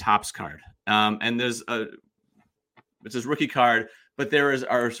 1990 Topps card, and it's his rookie card. But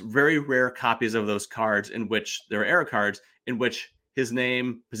are very rare copies of those cards in which there are error cards in which his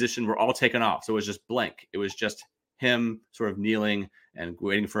name, position were all taken off. So it was just blank. It was just him sort of kneeling and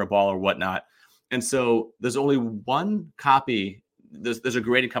waiting for a ball or whatnot. And so there's only one copy. There's a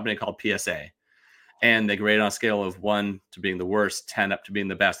grading company called PSA, and they grade on a scale of 1 to being the worst, 10 up to being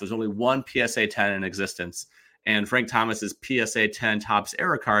the best. There's only one PSA 10 in existence. And Frank Thomas's PSA 10 Topps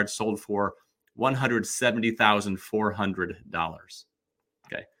error card sold for $170,400.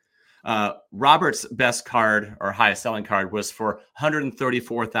 Okay. Robert's best card or highest selling card was for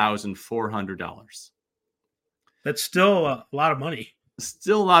 $134,400. That's still a lot of money.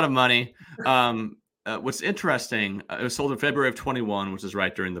 Still a lot of money. What's interesting, it was sold in February of 21, which is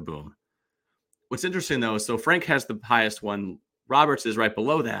right during the boom. What's interesting, though, is so Frank has the highest one. Roberts is right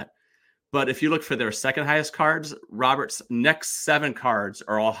below that. But if you look for their second highest cards, Robert's next 7 cards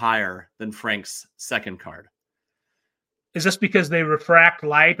are all higher than Frank's second card. Is this because they refract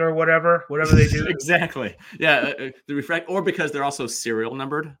light or whatever they do? Exactly. Yeah, they refract, or because they're also serial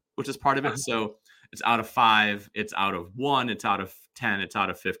numbered, which is part of it. So it's out of 5, it's out of 1, it's out of 10, it's out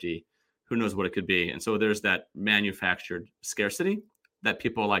of 50. Who knows what it could be? And so there's that manufactured scarcity that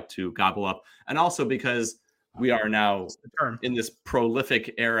people like to gobble up. And also because we are now in this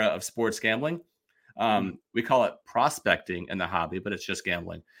prolific era of sports gambling. We call it prospecting in the hobby, but it's just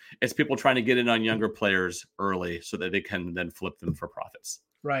gambling. It's people trying to get in on younger players early so that they can then flip them for profits.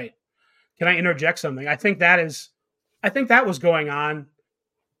 Right. Can I interject something? I think that was going on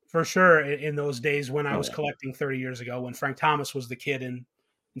for sure in those days when I was collecting 30 years ago, when Frank Thomas was the kid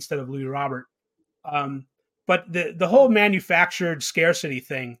instead of Louis Robert. But the whole manufactured scarcity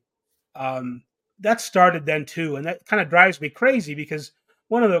thing, that started then too. And that kind of drives me crazy because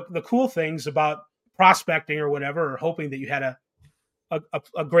one of the cool things about prospecting or whatever, or hoping that you had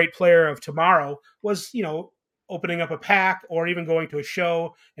a great player of tomorrow was, opening up a pack or even going to a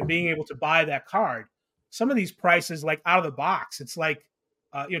show and being able to buy that card. Some of these prices, like out of the box, it's like,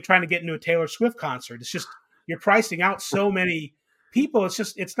 trying to get into a Taylor Swift concert. It's just, you're pricing out so many people.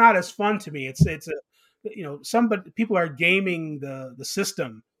 It's not as fun to me. People are gaming the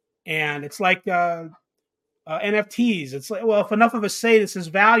system, and it's like NFTs. It's like, well, if enough of us say this is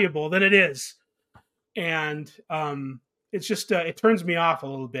valuable, then it is. And it's just it turns me off a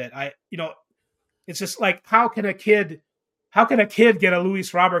little bit. It's just like, how can a kid get a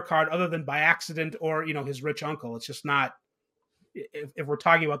Louis Robert card other than by accident or his rich uncle? It's just not. If we're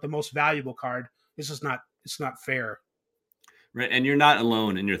talking about the most valuable card, it's not fair. Right, and you're not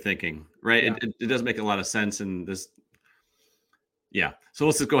alone in your thinking, right? Yeah. It does make a lot of sense in this. Yeah, so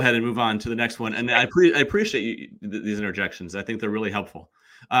let's just go ahead and move on to the next one. And I appreciate these interjections. I think they're really helpful.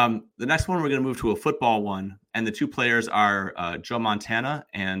 The next one, we're going to move to a football one, and the 2 players are Joe Montana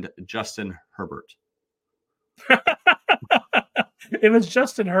and Justin Herbert. If it's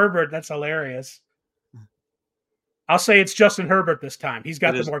Justin Herbert, that's hilarious. I'll say it's Justin Herbert this time. He's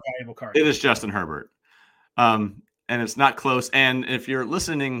got the more valuable card. It is Justin Herbert. And it's not close. And if you're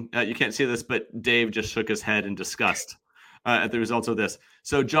listening, you can't see this, but Dave just shook his head in disgust at the results of this.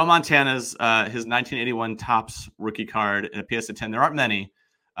 So Joe Montana's his 1981 Topps rookie card in a PSA 10. There aren't many,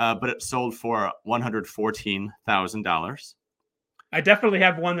 but it sold for $114,000. I definitely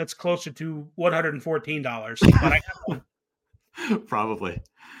have one that's closer to $114, but I got one. Probably.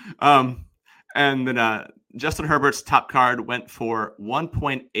 And then Justin Herbert's top card went for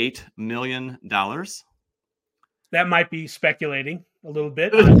 $1.8 million. That might be speculating a little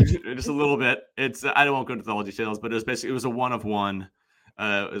bit. Just a little bit. It's I won't go into all the details, but it was a one of one.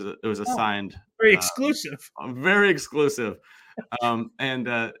 It was a signed, very exclusive. Very exclusive. And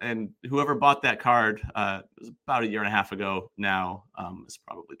whoever bought that card it was about a year and a half ago now is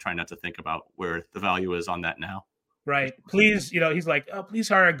probably trying not to think about where the value is on that now. Right. Please, he's like, oh, please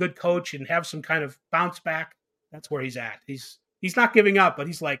hire a good coach and have some kind of bounce back. That's where he's at. He's not giving up, but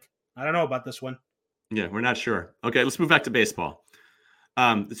he's like, I don't know about this one. Yeah, we're not sure. Okay, let's move back to baseball.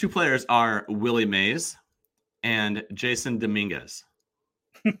 The two players are Willie Mays and Jason Dominguez.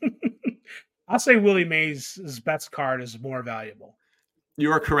 I'll say Willie Mays' best card is more valuable.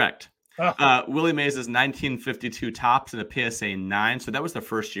 You are correct. Willie Mays is 1952 Topps and a PSA 9. So that was the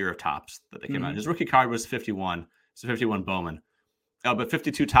first year of Topps that they came out. His rookie card was 51. So 51 Bowman. But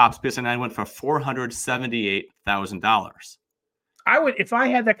 52 Topps, PSA 9 went for $478,000. I would, if I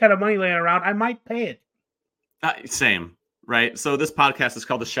had that kind of money laying around, I might pay it. Same, right? So this podcast is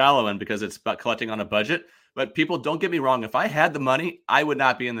called The Shallow End because it's about collecting on a budget. But people, don't get me wrong. If I had the money, I would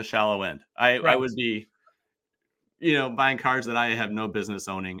not be in the shallow end. I would be, buying cards that I have no business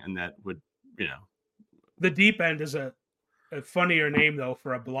owning, and that would, The deep end is a funnier name though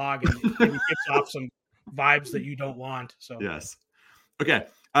for a blog, and it gets off some vibes that you don't want. So yes, okay.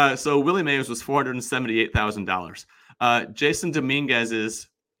 So Willie Mays was $478,000. Jason Dominguez is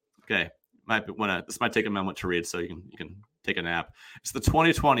okay. This might take a moment to read, so you can take a nap. It's the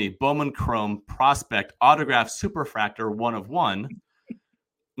 2020 Bowman Chrome Prospect Autograph Superfractor 1 of 1.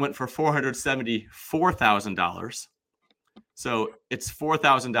 Went for $474,000. So it's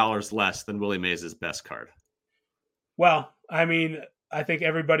 $4,000 less than Willie Mays' best card. Well, I mean, I think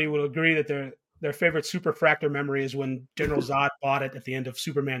everybody will agree that their favorite Superfractor memory is when General Zod bought it at the end of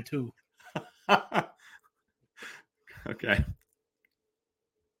Superman 2. Okay.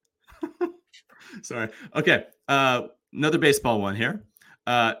 Sorry. Okay. Another baseball one here.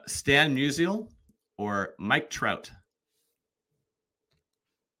 Stan Musial or Mike Trout?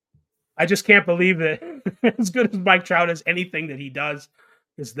 I just can't believe that as good as Mike Trout is, anything that he does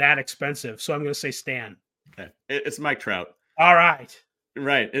is that expensive. So I'm going to say Stan. Okay. It's Mike Trout. All right.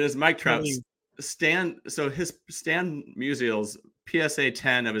 Right. It is Mike Trout. Stan Musial's PSA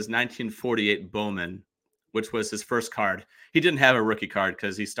 10 of his 1948 Bowman, which was his first card. He didn't have a rookie card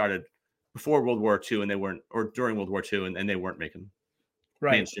because he started before World War II and during World War II and they weren't making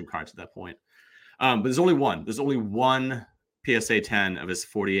mainstream cards at that point. But there's only one. There's only one PSA 10 of his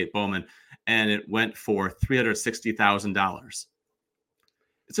 48 Bowman, and it went for $360,000.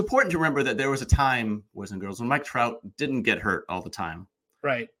 It's important to remember that there was a time, boys and girls, when Mike Trout didn't get hurt all the time.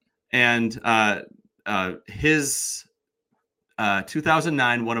 Right. And his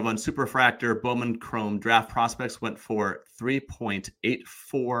 2009 1 of 1 Superfractor Bowman Chrome Draft Prospects went for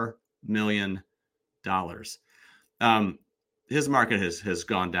 $3.84 million. His market has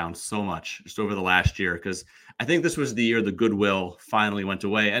gone down so much just over the last year because I think this was the year the goodwill finally went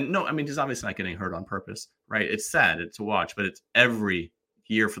away. And no, I mean, he's obviously not getting hurt on purpose, right? It's sad to watch, but it's every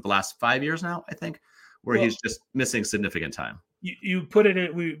year for the last 5 years now, I think, where he's just missing significant time. You put it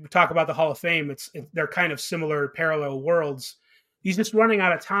in, we talk about the Hall of Fame. They're kind of similar parallel worlds. He's just running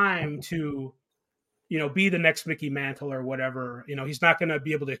out of time to, be the next Mickey Mantle or whatever. He's not going to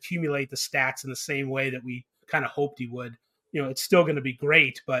be able to accumulate the stats in the same way that we kind of hoped he would. It's still going to be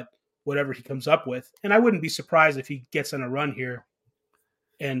great, but whatever he comes up with. And I wouldn't be surprised if he gets on a run here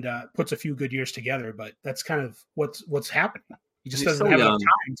and puts a few good years together, but that's kind of what's happening. He just doesn't have enough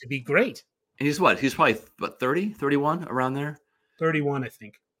time to be great. And he's what? He's probably 30, 31, around there? 31, I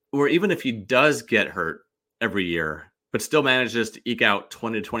think. Or even if he does get hurt every year, but still manages to eke out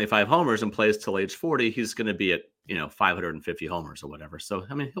 20 to 25 homers and plays till age 40, he's going to be at, 550 homers or whatever. So,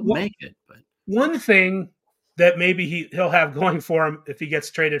 I mean, he'll make it. But one thing that maybe he'll have going for him if he gets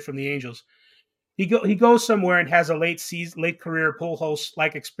traded from the Angels, he goes somewhere and has a late career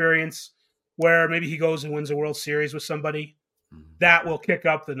Pujols-like experience where maybe he goes and wins a World Series with somebody. That will kick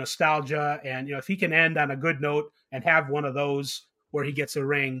up the nostalgia. And, if he can end on a good note and have one of those where he gets a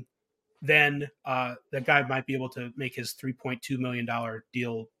ring, then that guy might be able to make his $3.2 million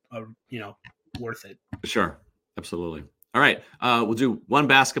deal, worth it. Sure. Absolutely. All right. We'll do one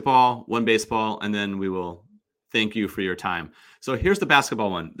basketball, one baseball, and then we will thank you for your time. So here's the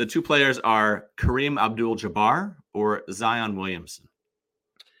basketball one. The two players are Kareem Abdul-Jabbar or Zion Williamson.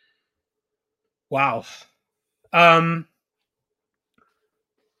 Wow. I'll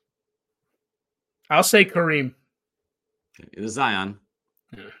say Kareem. It is Zion.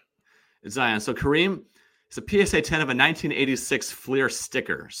 Yeah. It's Zion. So Kareem is a PSA 10 of a 1986 Fleer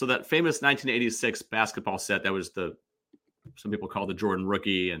sticker. So that famous 1986 basketball set that was some people call the Jordan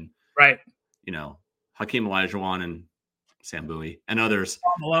rookie, and right, Hakeem Olajuwon and Sam Bowie and others.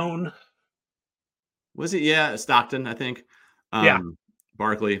 Malone. Was it? Yeah, Stockton, I think. Yeah.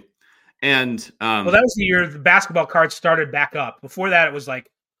 Barkley. And well, that was the year the basketball cards started back up. Before that, it was like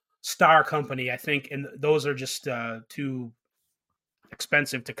Star Company, I think, and those are just too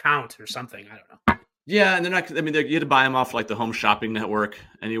expensive to count or something. I don't know. Yeah, and they're not. I mean, you had to buy them off like the Home Shopping Network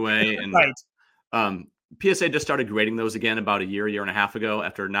anyway. And right. PSA just started grading those again about a year and a half ago.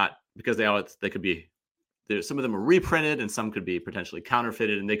 After not because they could be. Some of them were reprinted and some could be potentially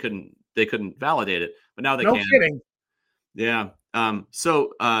counterfeited, and they couldn't validate it. But now they can. No kidding. Yeah.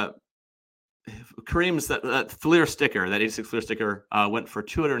 So Kareem's that Fleer sticker, that 86 Fleer sticker, went for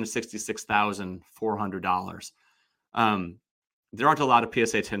 $266,400. There aren't a lot of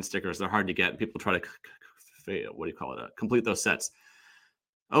PSA 10 stickers. They're hard to get. People try to complete those sets.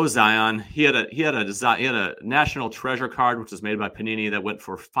 Oh, Zion. He had a National Treasure card, which was made by Panini, that went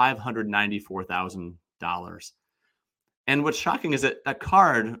for $594,000. And what's shocking is that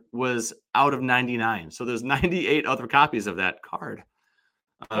card was out of 99. So there's 98 other copies of that card.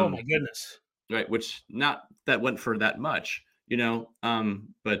 Oh my goodness. Right. Which not that went for that much,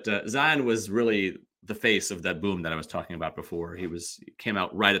 but Zion was really the face of that boom that I was talking about before. He came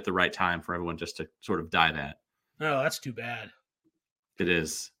out right at the right time for everyone just to sort of dive at. Oh, that's too bad. It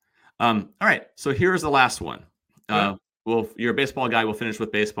is. All right. So here's the last one. Yeah. Well, you're a baseball guy. We'll finish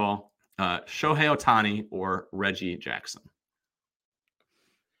with baseball. Shohei Ohtani or Reggie Jackson.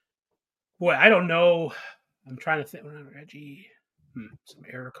 Boy, I don't know. I'm trying to think. Reggie, some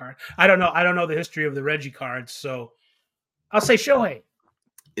error card. I don't know. I don't know the history of the Reggie cards, so I'll say Shohei.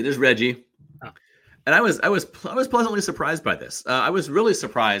 It is Reggie. Oh. And I was pleasantly surprised by this. I was really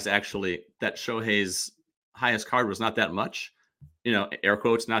surprised actually that Shohei's highest card was not that much. Air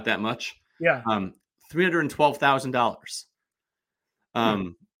quotes, not that much. Yeah. $312,000.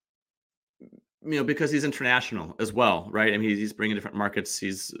 Because he's international as well, right? I mean, he's bringing different markets.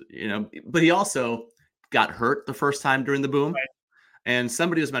 But he also got hurt the first time during the boom. Right. And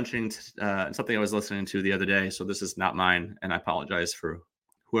somebody was mentioning something I was listening to the other day. So this is not mine, and I apologize for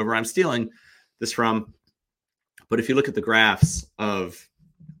whoever I'm stealing this from. But if you look at the graphs of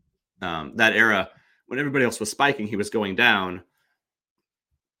that era, when everybody else was spiking, he was going down.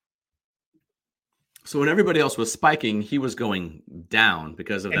 So when everybody else was spiking, he was going down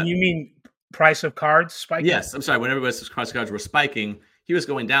because of that. And you mean price of cards spiking? Yes, I'm sorry. When everybody's price of cards were spiking, he was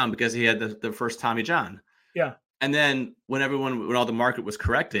going down because he had the first Tommy John. Yeah. And then when all the market was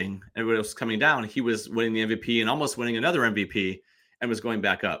correcting, everybody was coming down, he was winning the MVP and almost winning another MVP and was going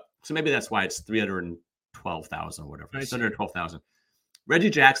back up. So maybe that's why it's 312,000 or whatever. 312,000.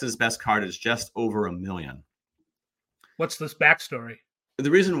 Reggie Jackson's best card is just over $1 million. What's this backstory?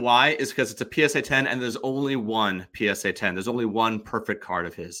 The reason why is because it's a PSA 10 and there's only one PSA 10. There's only one perfect card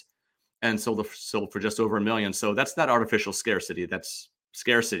of his. And sold for just over $1 million. So that's not artificial scarcity. That's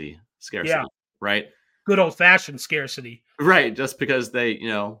scarcity, yeah. Right? Good old-fashioned scarcity. Right. Just because they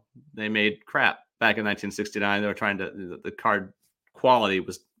made crap back in 1969. They were trying to, the card quality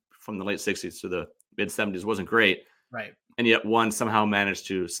was from the late 60s to the mid 70s wasn't great. Right. And yet one somehow managed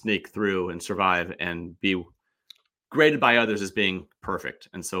to sneak through and survive and be graded by others as being perfect.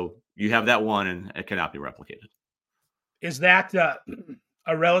 And so you have that one and it cannot be replicated. Is that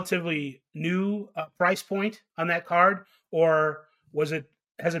a relatively new price point on that card, or has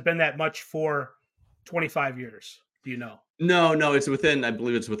it been that much for 25 years? Do you know? No, I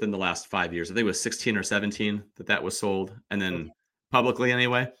believe it's within the last 5 years. I think it was 16 or 17 that was sold, and then publicly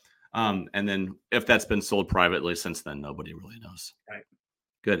anyway. And then if that's been sold privately since then, nobody really knows. Right.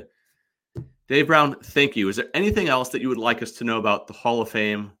 Good. Dave Brown, thank you. Is there anything else that you would like us to know about the Hall of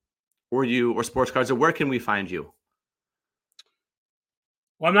Fame or you or sports cards, or where can we find you?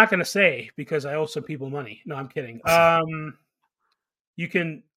 Well, I'm not going to say because I owe some people money. No, I'm kidding.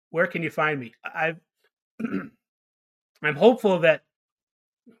 Where can you find me? I'm hopeful that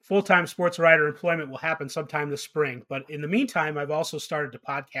full-time sports writer employment will happen sometime this spring. But in the meantime, I've also started to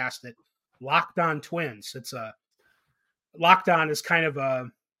podcast at Locked On Twins. Locked On is kind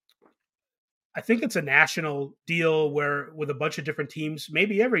of I think it's a national deal where with a bunch of different teams,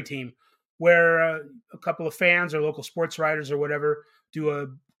 maybe every team, where a couple of fans or local sports writers or whatever do a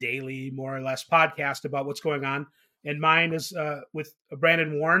daily, more or less, podcast about what's going on. And mine is with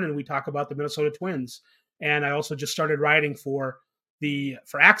Brandon Warren, and we talk about the Minnesota Twins. And I also just started writing for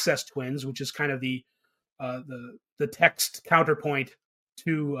Access Twins, which is kind of the text counterpoint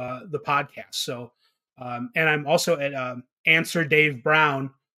to the podcast. So, and I'm also at Answer Dave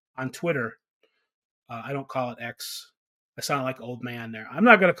Brown on Twitter. I don't call it X. I sound like old man there. I'm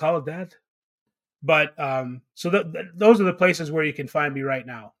not going to call it that. But so those are the places where you can find me right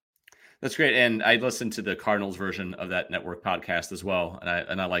now. That's great. And I listened to the Cardinals version of that network podcast as well,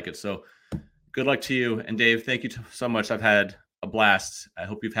 and I like it. So good luck to you. And Dave, thank you so much. I've had a blast. I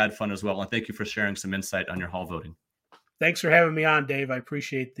hope you've had fun as well. And thank you for sharing some insight on your hall voting. Thanks for having me on, Dave. I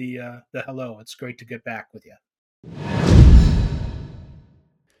appreciate the hello. It's great to get back with you.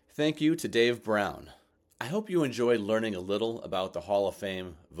 Thank you to Dave Brown. I hope you enjoyed learning a little about the Hall of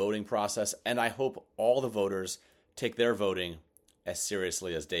Fame voting process, and I hope all the voters take their voting as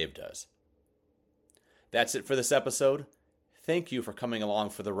seriously as Dave does. That's it for this episode. Thank you for coming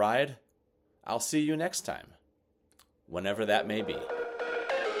along for the ride. I'll see you next time, whenever that may be.